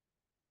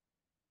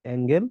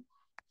 অ্যাঙ্গেল,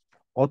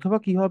 অথবা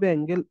কি হবে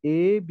অ্যাঙ্গেল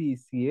এ বি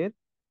সি এর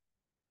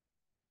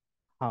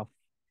হাফ।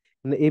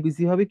 মানে এ বি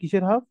সি হবে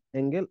কিসের হাফ?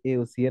 অ্যাঙ্গেল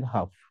এওসি এর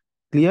হাফ।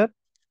 ক্লিয়ার?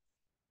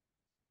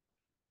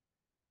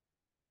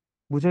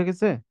 বুঝা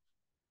গেছে?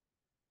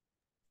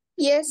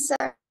 Yes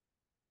sir.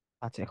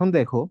 আচ্ছা, এখন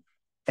দেখো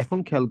এখন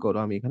খেয়াল করো,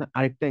 আমি এখানে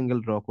আরেকটা অ্যাঙ্গেল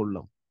ড্র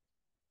করলাম।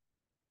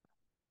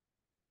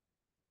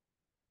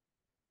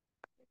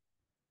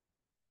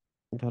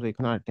 ধরো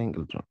এখানে আরেকটা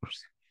অ্যাঙ্গেল ড্র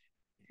করছি,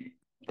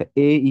 এটা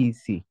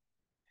AEC।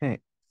 হ্যাঁ,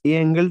 এই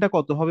অ্যাঙ্গেলটা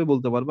কত হবে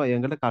বলতে পারবা? এই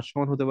অ্যাঙ্গেলটা কার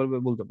সমান হতে পারবে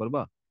বলতে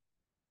পারবা?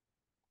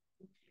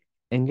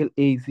 অ্যাঙ্গেল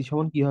AEC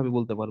সমান কি হবে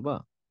বলতে পারবা?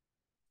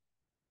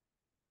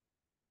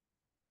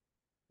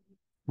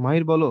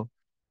 মাহির বলো।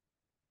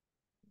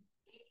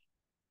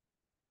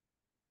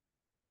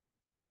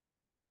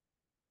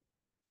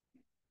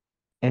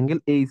 অ্যাঙ্গেল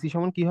AEC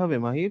সমান কি হবে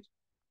মাহির?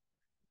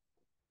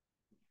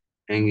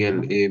 Angle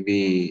A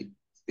B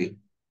C.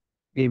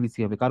 ABC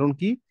হবে, কারণ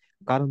কি?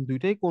 কারণ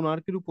দুইটাই কোন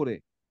আর্কের উপরে?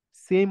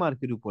 সেম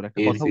আর্কের উপর। একটা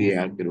এ কথা সি বলছি,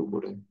 আর্কের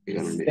উপরে, এই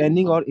কারণে।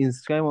 Standing or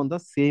inscribe on the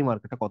same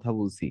arc, একটা কথা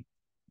বলছি।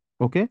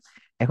 ওকে,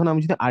 এখন আমি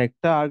যদি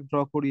আরেকটা আর্ক ড্র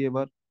করি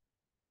এবার,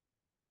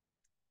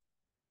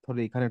 ধরো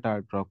এখানে একটা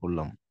আর্ক ড্র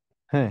করলাম।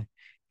 হ্যাঁ,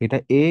 এটা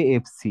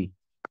AFC।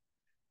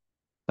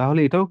 তাহলে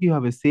এটাও কি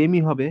হবে?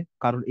 সেমই হবে,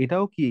 কারণ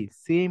এটাও কি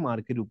সেম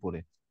আর্কের উপরে।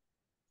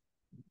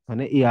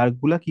 মানে এই আর্ক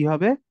গুলা কি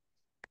হবে?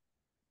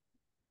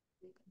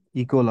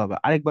 ইকুয়াল হবে।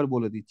 আরেকবার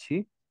বলে দিচ্ছি,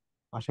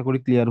 আশা করি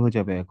ক্লিয়ার হয়ে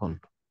যাবে এখন।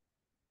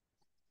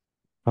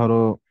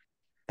 ধরো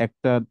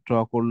একটা ড্র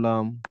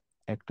করলাম,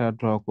 একটা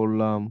ড্র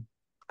করলাম,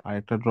 আর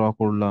একটা ড্র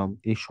করলাম,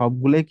 এই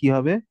সবগুলোই কি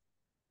হবে?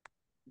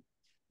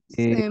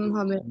 এ সেম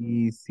হবে। বি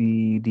সি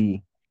ডি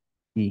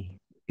ই,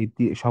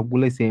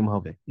 সবগুলোই সেম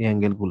হবে এই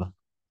অ্যাঙ্গেল গুলা।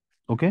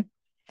 ওকে,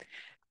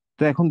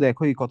 তো এখন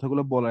দেখো এই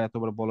কথাগুলো বলার,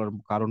 এতবার বলার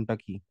কারণটা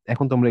কি?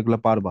 এখন তোমরা এগুলো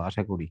পারবা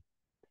আশা করি।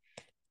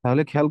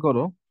 তাহলে খেয়াল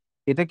করো,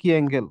 এটা কি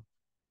অ্যাঙ্গেল?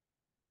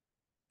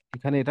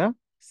 এখানে এটা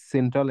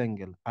সেন্ট্রাল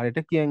অ্যাঙ্গেল, আর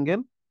এটা কি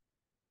অ্যাঙ্গেল?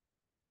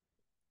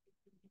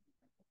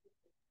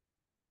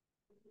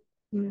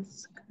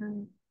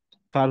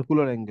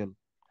 Circular angle.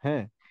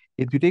 হ্যাঁ,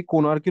 এই দুইটাই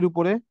কোন আর্কের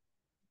উপরে?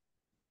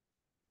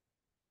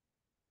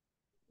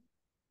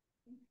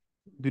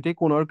 দুইটাই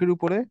কোন আর্কের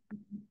উপরে?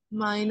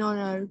 মাইনর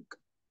আর্ক,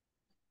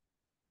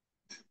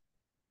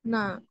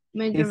 না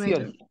major AC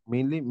major. Arc.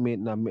 Mainly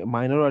না,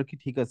 মাইনর আর্ক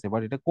ঠিক আছে,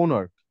 বাট এটা কোন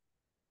আর্ক?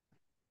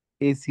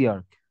 এসি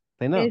আর্ক,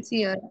 তাই না? AC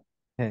arc.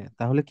 হ্যাঁ,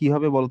 তাহলে কি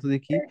হবে বলতো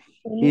দেখি?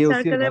 সেমি AOC এর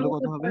সার্কেলের ভ্যালু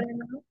কত মতো হবে? পড়ে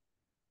না?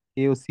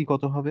 AOC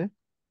কত হবে?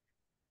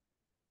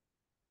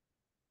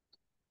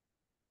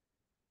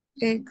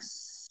 X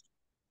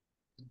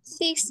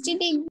 60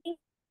 degree.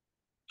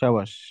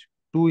 সাবাস,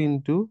 2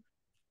 ×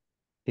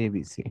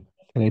 ABC,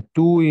 মানে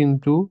 2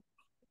 ×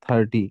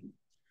 30।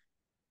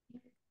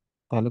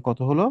 তাহলে কত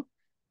হলো?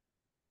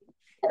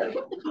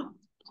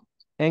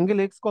 অ্যাঙ্গেল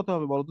এক্স কত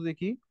হবে বলতো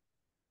দেখি?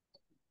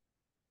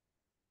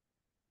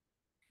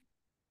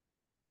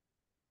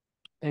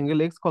 অ্যাঙ্গেল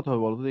এক্স কত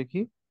হবে বলতো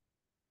দেখি?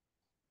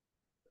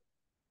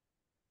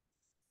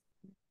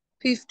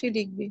 50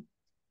 ডিগ্রি।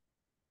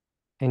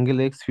 অ্যাঙ্গেল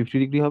এক্স 50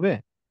 ডিগ্রি হবে?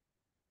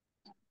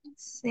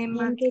 Same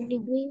arc. 100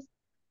 ডিগ্রি।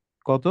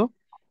 কত?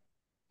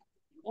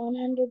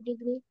 100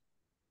 ডিগ্রি।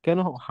 কেন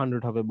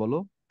 100 হবে বলো?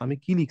 আমি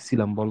কি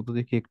লিখছিলাম বলতো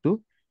দেখি একটু?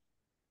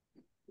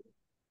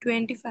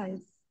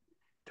 25।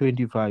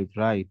 25,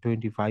 রাইট,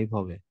 25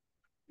 হবে।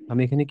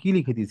 আমি এখানে কি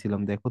লিখে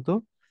দিয়েছিলাম দেখো তো?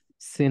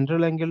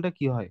 সেন্ট্রাল অ্যাঙ্গেলটা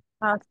কি হয়?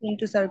 Half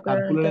into circular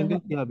circular angle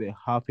কি হবে?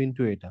 হাফ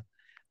ইন্টু এটা।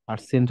 আর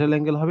সেন্ট্রাল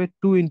অ্যাঙ্গেল হবে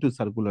 2 ×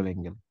 সার্কুলার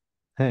অ্যাঙ্গেল।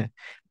 হ্যাঁ,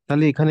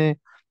 তাহলে এখানে,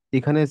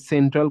 এখানে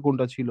সেন্ট্রাল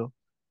কোনটা ছিল?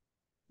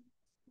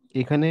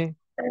 এখানে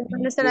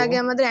মানে স্যার PO। আগে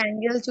আমাদের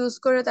অ্যাঙ্গেল চুজ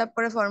করে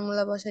তারপরে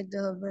ফর্মুলা বসাইতে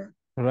হবে।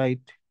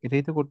 রাইট,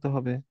 এটাই তো করতে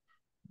হবে।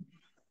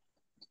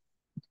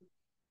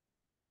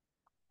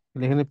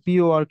 তাহলে এখানে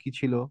POR কি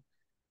ছিল?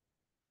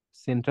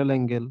 Central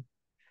angle.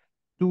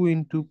 2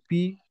 × P।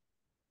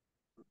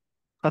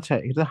 আচ্ছা,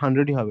 এটা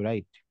 100ই হবে,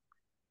 রাইট?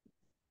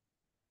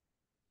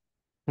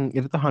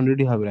 এটা তো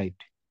 100ই হবে, রাইট?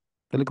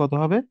 তাহলে কত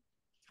হবে?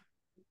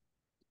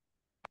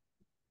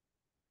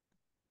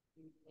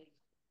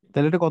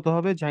 তাহলে এটা কত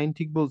হবে? জাহিন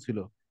ঠিক বলছিল।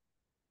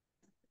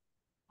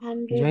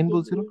 হান্ড্রেড জাহিন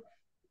বলছিল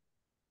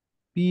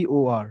ডিগ্রি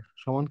POR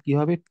সমান কি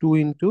হবে? 2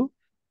 ×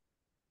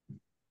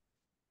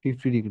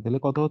 50 ডিগ্রি। তাহলে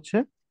কত হচ্ছে?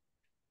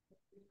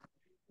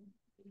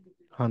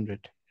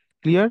 100।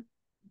 ক্লিয়ার?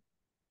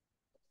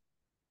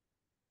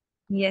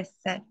 Yes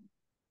sir.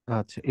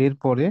 আচ্ছা,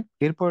 এরপরে,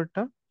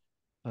 এরপরটা,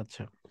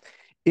 আচ্ছা,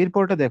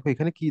 এরপরটা দেখো,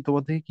 এখানে কি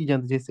তোমার থেকে কি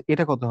জানতে চাইছে,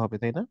 এটা কত হবে,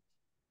 তাই না?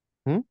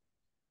 হুম,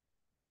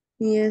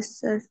 ইয়েস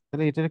স্যার।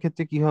 তাহলে এটার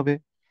ক্ষেত্রে কি হবে?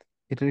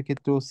 এটার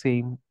ক্ষেত্রেও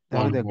সেম।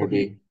 তাহলে ওয়ান দেখো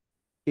থার্টি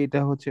এটা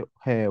হচ্ছে,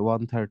 হ্যাঁ,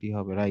 130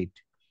 হবে, রাইট?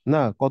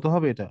 না, কত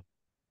হবে এটা?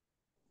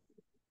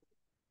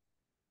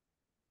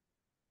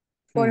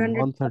 ফোর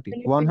 130,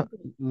 হান্ড্রেড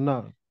না,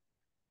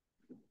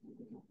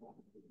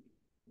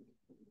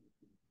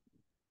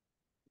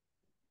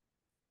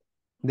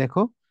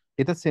 দেখো,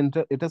 এটা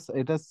সেন্ট্রাল,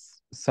 এটা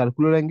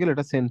সার্কুলার অ্যাঙ্গেল,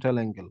 এটা সেন্ট্রাল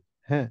অ্যাঙ্গেল।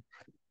 হ্যাঁ,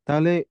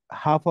 তাহলে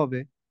হাফ হবে।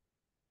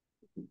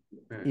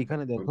 হ্যাঁ,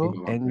 এখানে দেখো ওকে,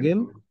 ওয়ান অ্যাঙ্গেল,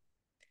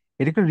 থার্টি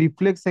এটা একটা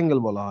রিফ্লেক্স অ্যাঙ্গেল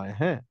বলা হয়।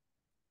 হ্যাঁ,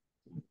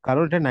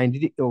 কারণ এটা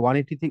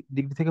 180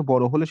 ডিগ্রি থেকে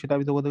বড় হলে, সেটা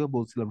আমি তোমাদেরকে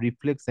বলছিলাম,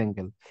 reflex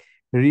angle.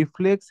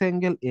 Reflex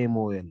angle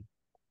MOL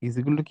is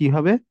equal to কি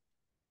হবে?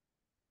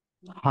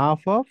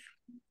 হাফ অফ,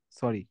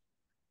 সরি,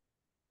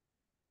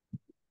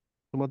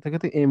 তোমার থেকে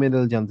তো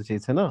MLL জানতে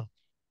চাইছে না?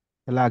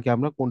 তাহলে আগে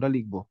আমরা কোনটা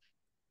লিখবো?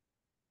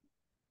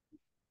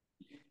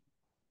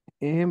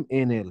 এম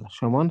এন এল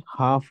সমান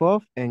half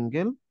of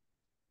angle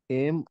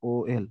M O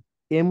L.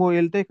 M O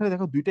এলটা এখানে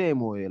দেখো দুইটা এম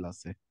ও এল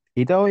আছে,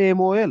 এটাও এম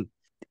ও এল,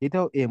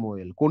 এটাও এম ও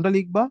এল। কোনটা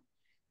লিখবা?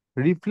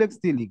 রিফ্লেক্স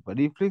দিয়ে লিখবা,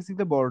 রিফ্লেক্স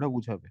দিলে বড়টা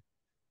বুঝাবে।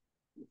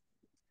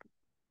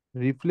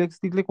 রিফ্লেক্স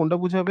লিখলে কোনটা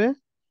বুঝাবে?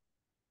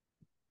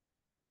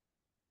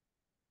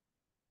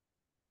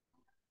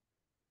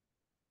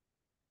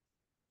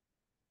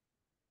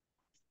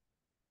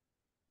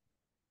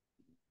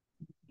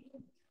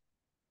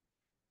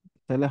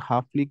 তাহলে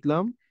হাফ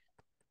লিখলাম,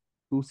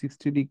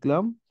 260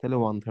 লিখলাম, তাহলে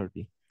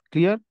 130।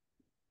 ক্লিয়ার?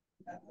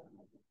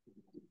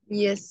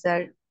 Yes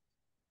sir.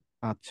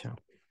 আচ্ছা,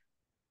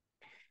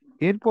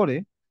 এরপরে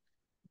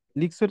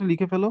লিখছো, এটা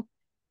লিখে ফেলো।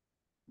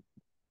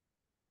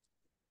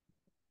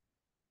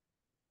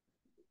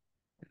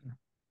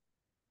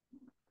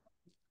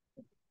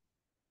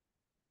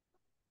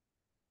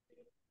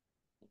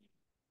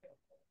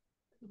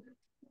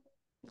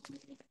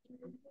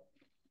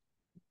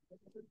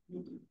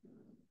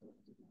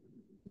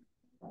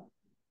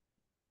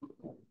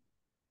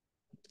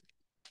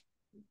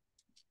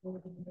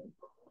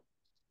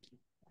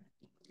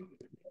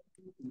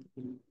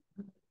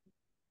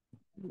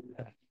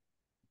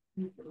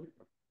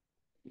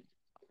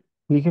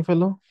 লিখে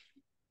ফেলো।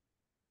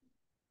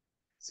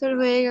 স্যার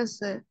হয়ে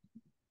গেছে।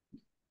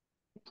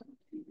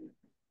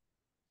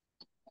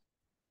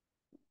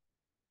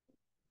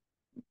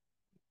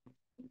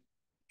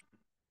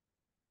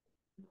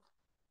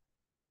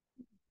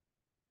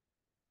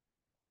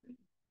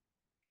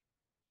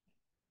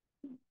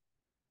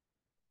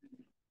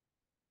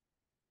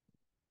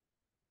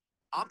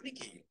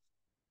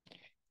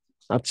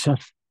 আচ্ছা,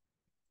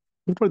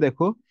 এরপর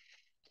দেখো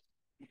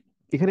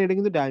এখানে এটা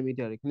কিন্তু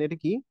ডায়ামিটার, এখানে এটা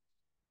কি?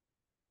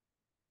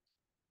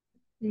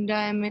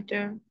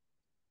 ডায়ামিটার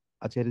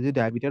আচ্ছা, এটা যদি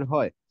ডায়ামিটার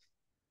হয়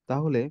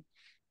তাহলে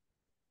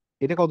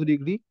এটা কত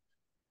ডিগ্রি?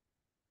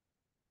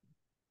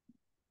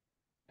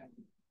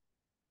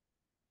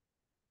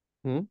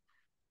 হুম,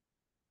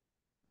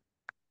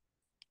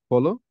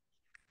 বলো।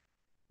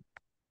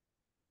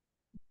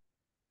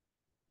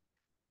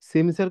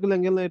 সেমি সার্কেল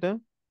অ্যাঙ্গেল না এটা?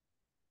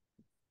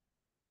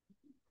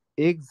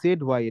 এক্স জেড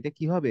ওয়াই এটা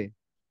কি হবে?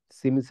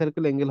 সেমি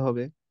সার্কেল অ্যাঙ্গেল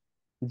হবে।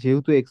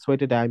 যেহেতু এক্স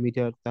ওয়াইটা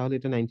ডায়ামিটার, তাহলে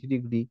এটা 90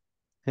 ডিগ্রি।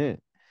 হ্যাঁ,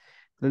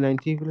 তাহলে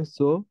 90 হলো,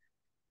 so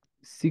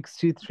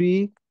 63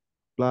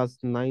 plus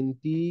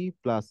 90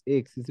 plus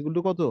x is equal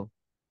to কত?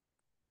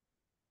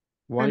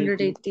 180।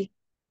 180।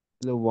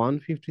 তাহলে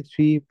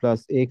 153 plus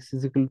x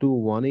is equal to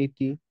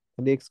 180।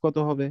 তাহলে এক্স কত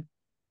হবে?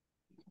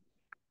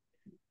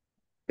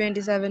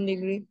 27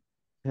 ডিগ্রি।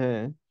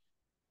 হ্যাঁ,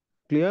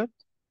 ক্লিয়ার?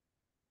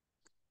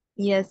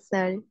 Yes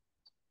sir.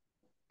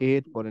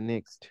 এরপরে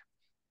নেক্সট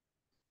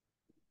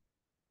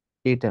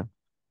এটা।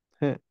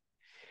 হ্যাঁ,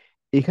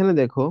 এখানে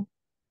দেখো,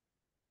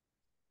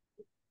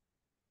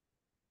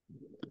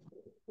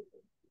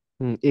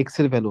 এক্স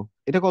এর ভ্যালু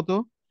এটা কত?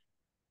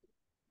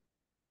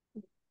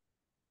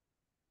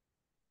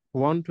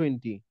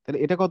 120। তাহলে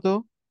এটা কত?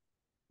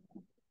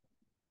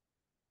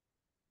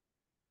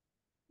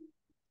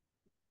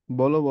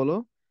 বলো বলো।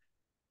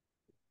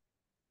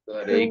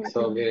 স্যার টু এক্স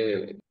হবে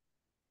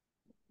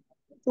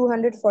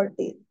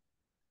 240।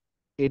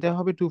 এটা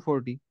হবে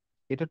 240,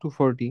 এটা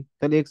 240,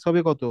 তাহলে এক্স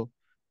হবে কত?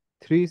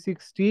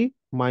 360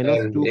 minus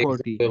sir two x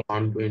forty হবে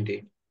 120।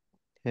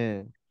 হ্যাঁ,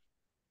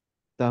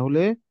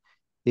 তাহলে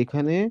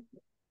এখানে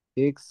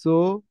এক্স ও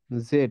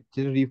জেড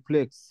যেটা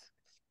রিফ্লেক্স,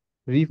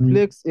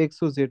 রিফ্লেক্স এক্স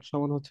ও জেড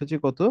সমান হচ্ছে যে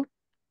কত?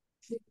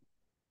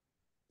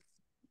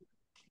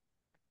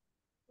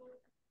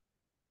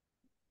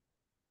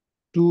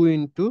 2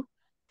 into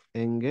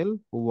angle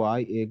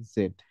Y x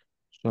Z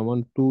সমান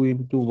 2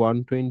 ইন্টু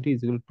 120 ইজ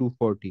ইকুয়াল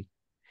 240।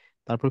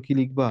 তারপর কি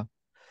লিখবা?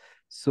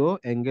 So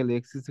angle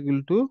x is equal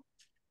to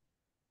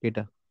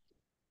এটা।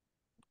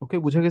 ওকে,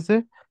 বুঝা গেছে?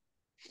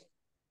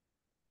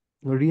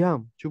 রিয়াম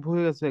চুপ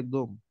হয়ে গেছে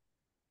একদম,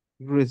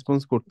 একটু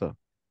রেসপন্স করতা।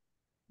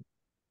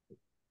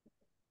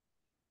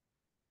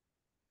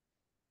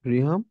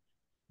 Riham,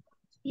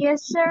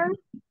 yes sir.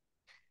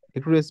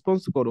 একটু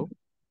রেসপন্স করো,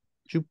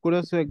 চুপ করে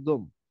আছো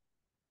একদম।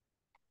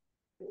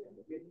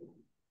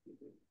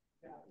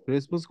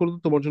 রেসপন্স করলে তো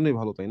তোমার জন্যই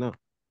ভালো, তাই না?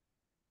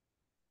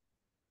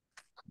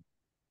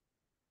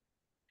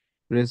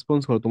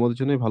 রেসপন্স করো, তোমাদের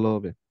জন্যই ভালো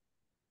হবে।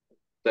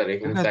 স্যার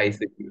এখানে ওকে,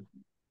 চাইছে কি?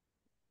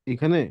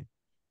 এখানে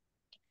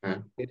হ্যাঁ,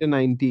 এটা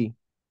 90,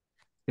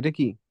 এটা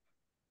কি?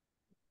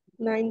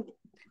 90।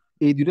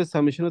 এই দুইটা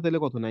সামেশনে তাহলে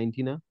কত?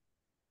 90 না?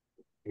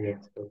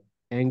 yes, sir.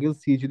 অ্যাঙ্গেল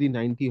সি যদি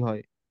 90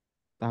 হয়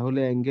তাহলে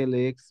angle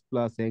x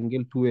plus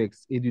angle 2x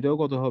এই দুইটাও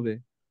কত হবে?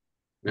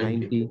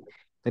 90, 90।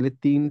 তাহলে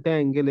তিনটা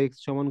অ্যাঙ্গেল এক্স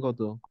সমান কত?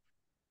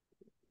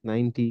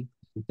 90।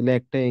 তাহলে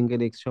একটা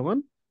অ্যাঙ্গেল এক্স সমান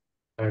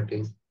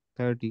 30।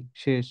 30।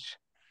 শেষ।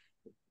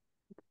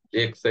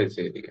 এক্স চাইছে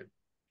এদিকে।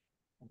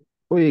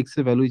 ওই এক্স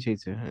এর ভ্যালুই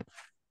চাইছে, হ্যাঁ।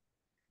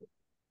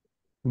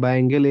 বা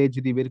অ্যাঙ্গেল এ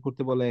যদি বের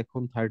করতে বলে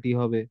এখন 30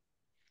 হবে,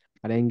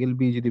 আর অ্যাঙ্গেল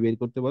বি যদি বের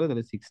করতে বলে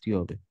তাহলে 60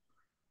 হবে।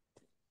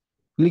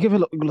 লিখে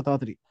ফেলো এগুলো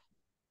তাড়াতাড়ি।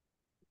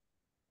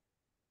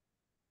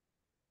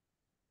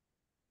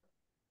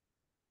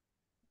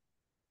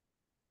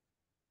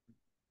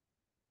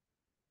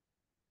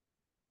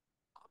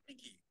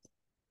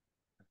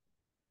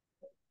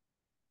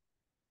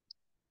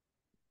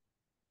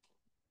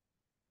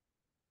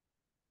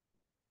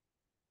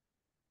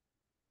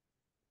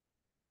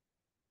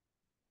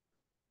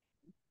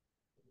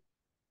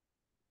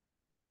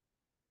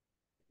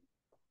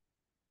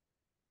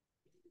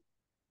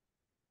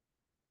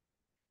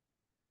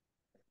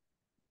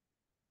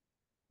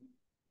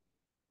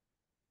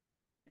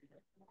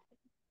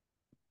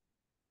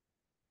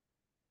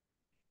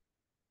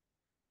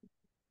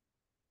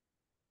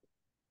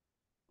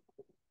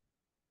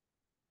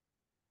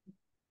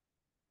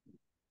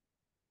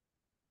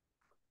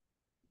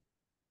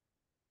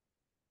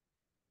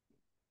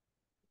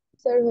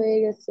 স্যার হয়ে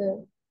গেছে।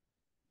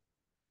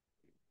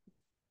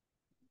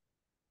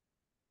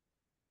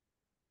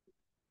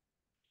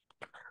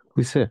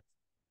 বুঝছে?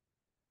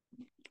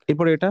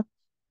 এরপরে এটা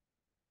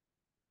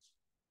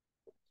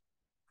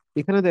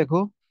এখানে দেখো,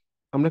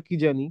 আমরা কি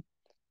জানি?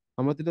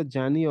 আমরা তো এটা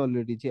জানি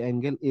অলরেডি যে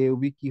অ্যাঙ্গেল এ ও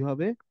বি কি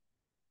হবে,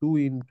 2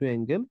 ×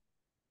 অ্যাঙ্গেল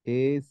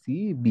এ সি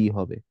বি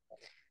হবে।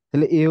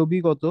 তাহলে এ ও বি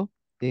কত?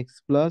 x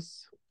 +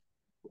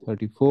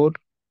 34,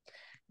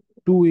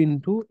 2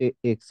 ×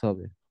 x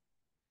হবে।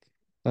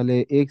 তাহলে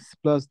x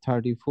 +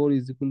 34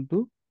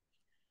 =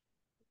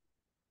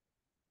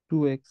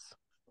 2x।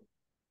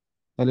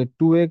 তাহলে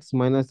 2x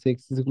 - x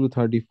 =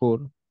 34।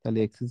 তাহলে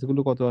x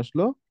কত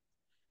আসলো?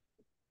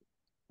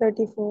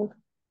 34।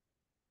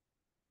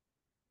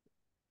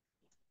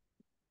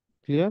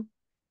 Clear?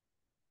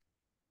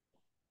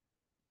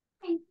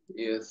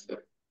 Yes sir.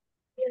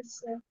 Yes,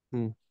 sir.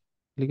 হুম,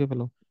 লিখে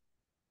ফেলো।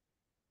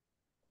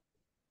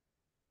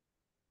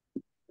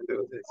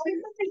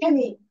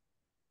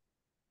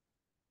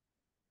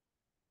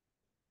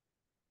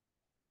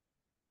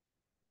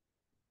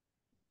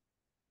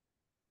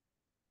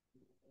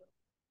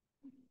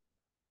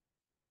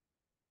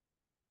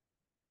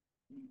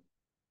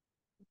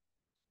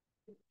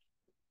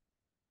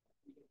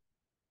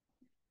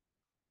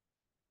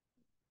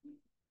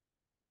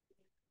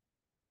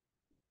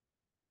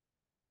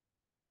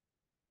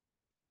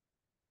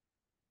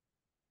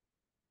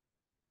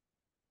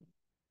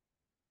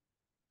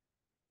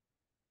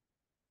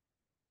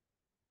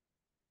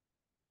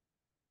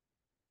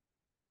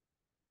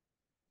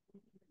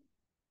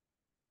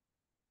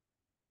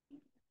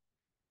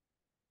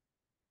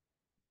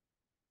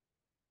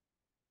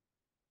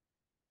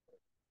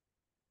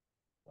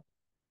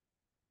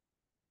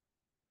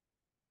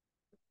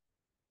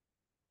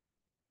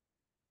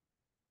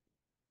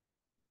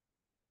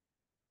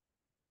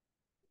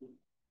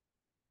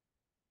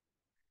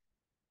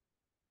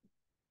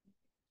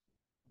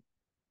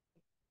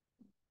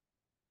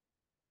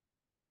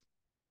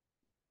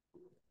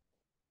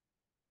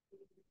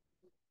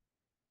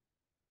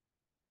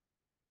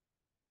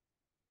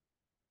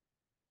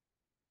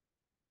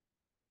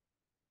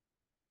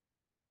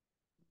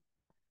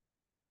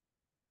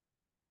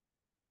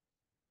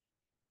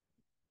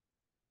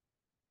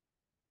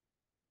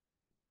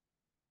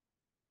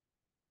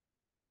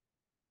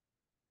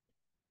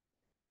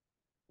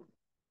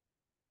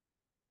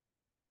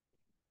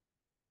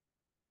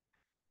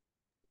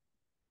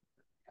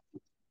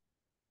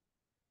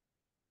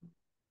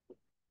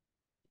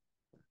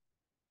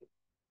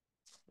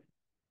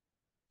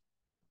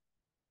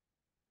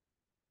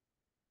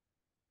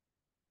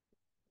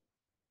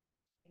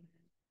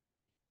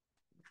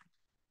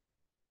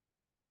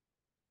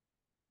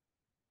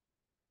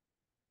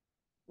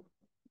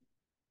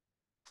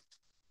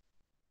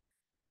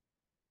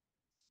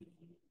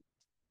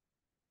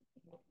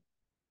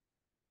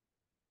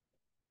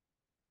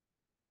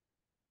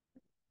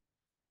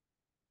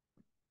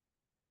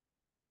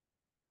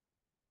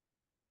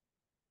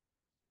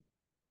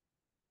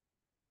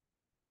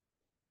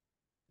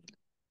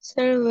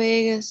 স্যার হয়ে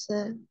গেছে।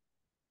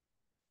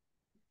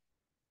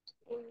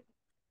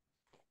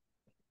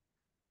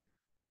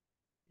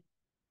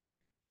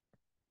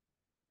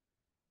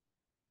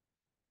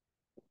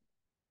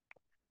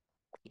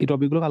 এই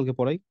টপিকগুলো কালকে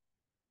পড়াই,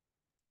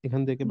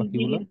 এখান থেকে জি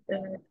বাকিগুলো।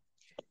 স্যার।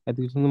 এত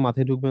কিছু তো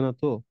মাথায় ঢুকবে না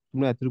তো।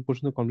 তোমরা এতটুকু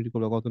পর্যন্ত কমপ্লিট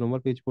করবে, কত নম্বর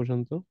পেজ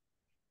পর্যন্ত?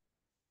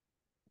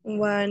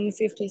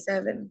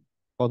 157।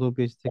 কত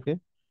পেজ থেকে?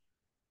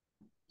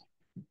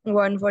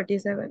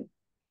 147।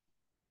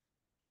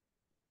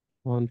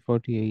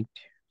 148,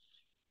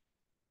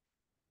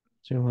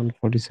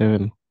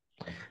 147।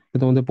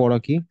 তোমাদের পড়া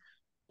কি?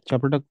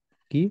 চ্যাপ্টারটা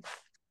কি?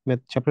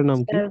 ম্যাথ চ্যাপ্টার নাম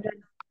কি? Sir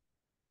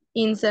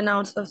ins and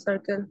outs of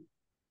circle.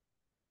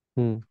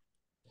 Hmm,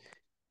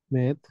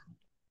 math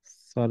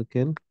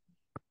circle,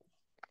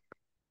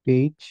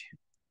 page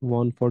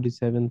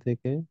 147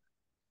 থেকে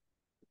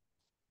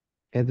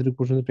এতটুকু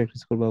পর্যন্ত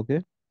প্র্যাকটিস করবা, ওকে?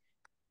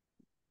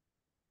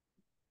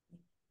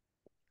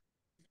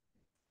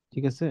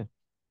 ঠিক আছে।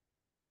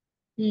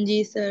 জি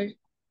স্যার।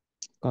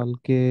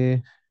 কালকে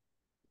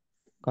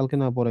কালকে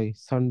না পড়াই,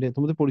 সানডে।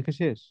 তোমাদের পরীক্ষা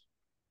শেষ?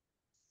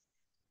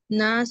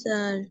 না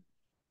স্যার,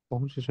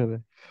 কখন শেষ হবে?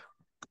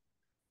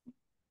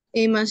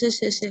 এই মাসের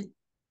শেষে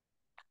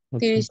আচ্ছা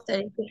 30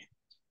 তারিখে।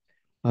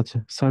 আচ্ছা,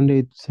 সানডে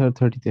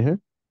 30তে, হ্যাঁ।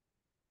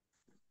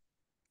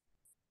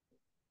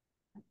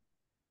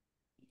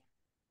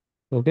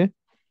 ওকে,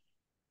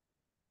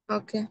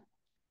 ওকে।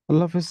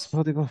 আল্লাহ হাফেজ,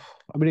 ভালো থেকো।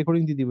 আমি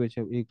রেকর্ডিং দিয়ে দিব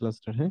এই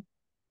ক্লাসটা, হ্যাঁ।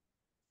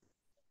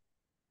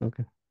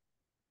 ওকে।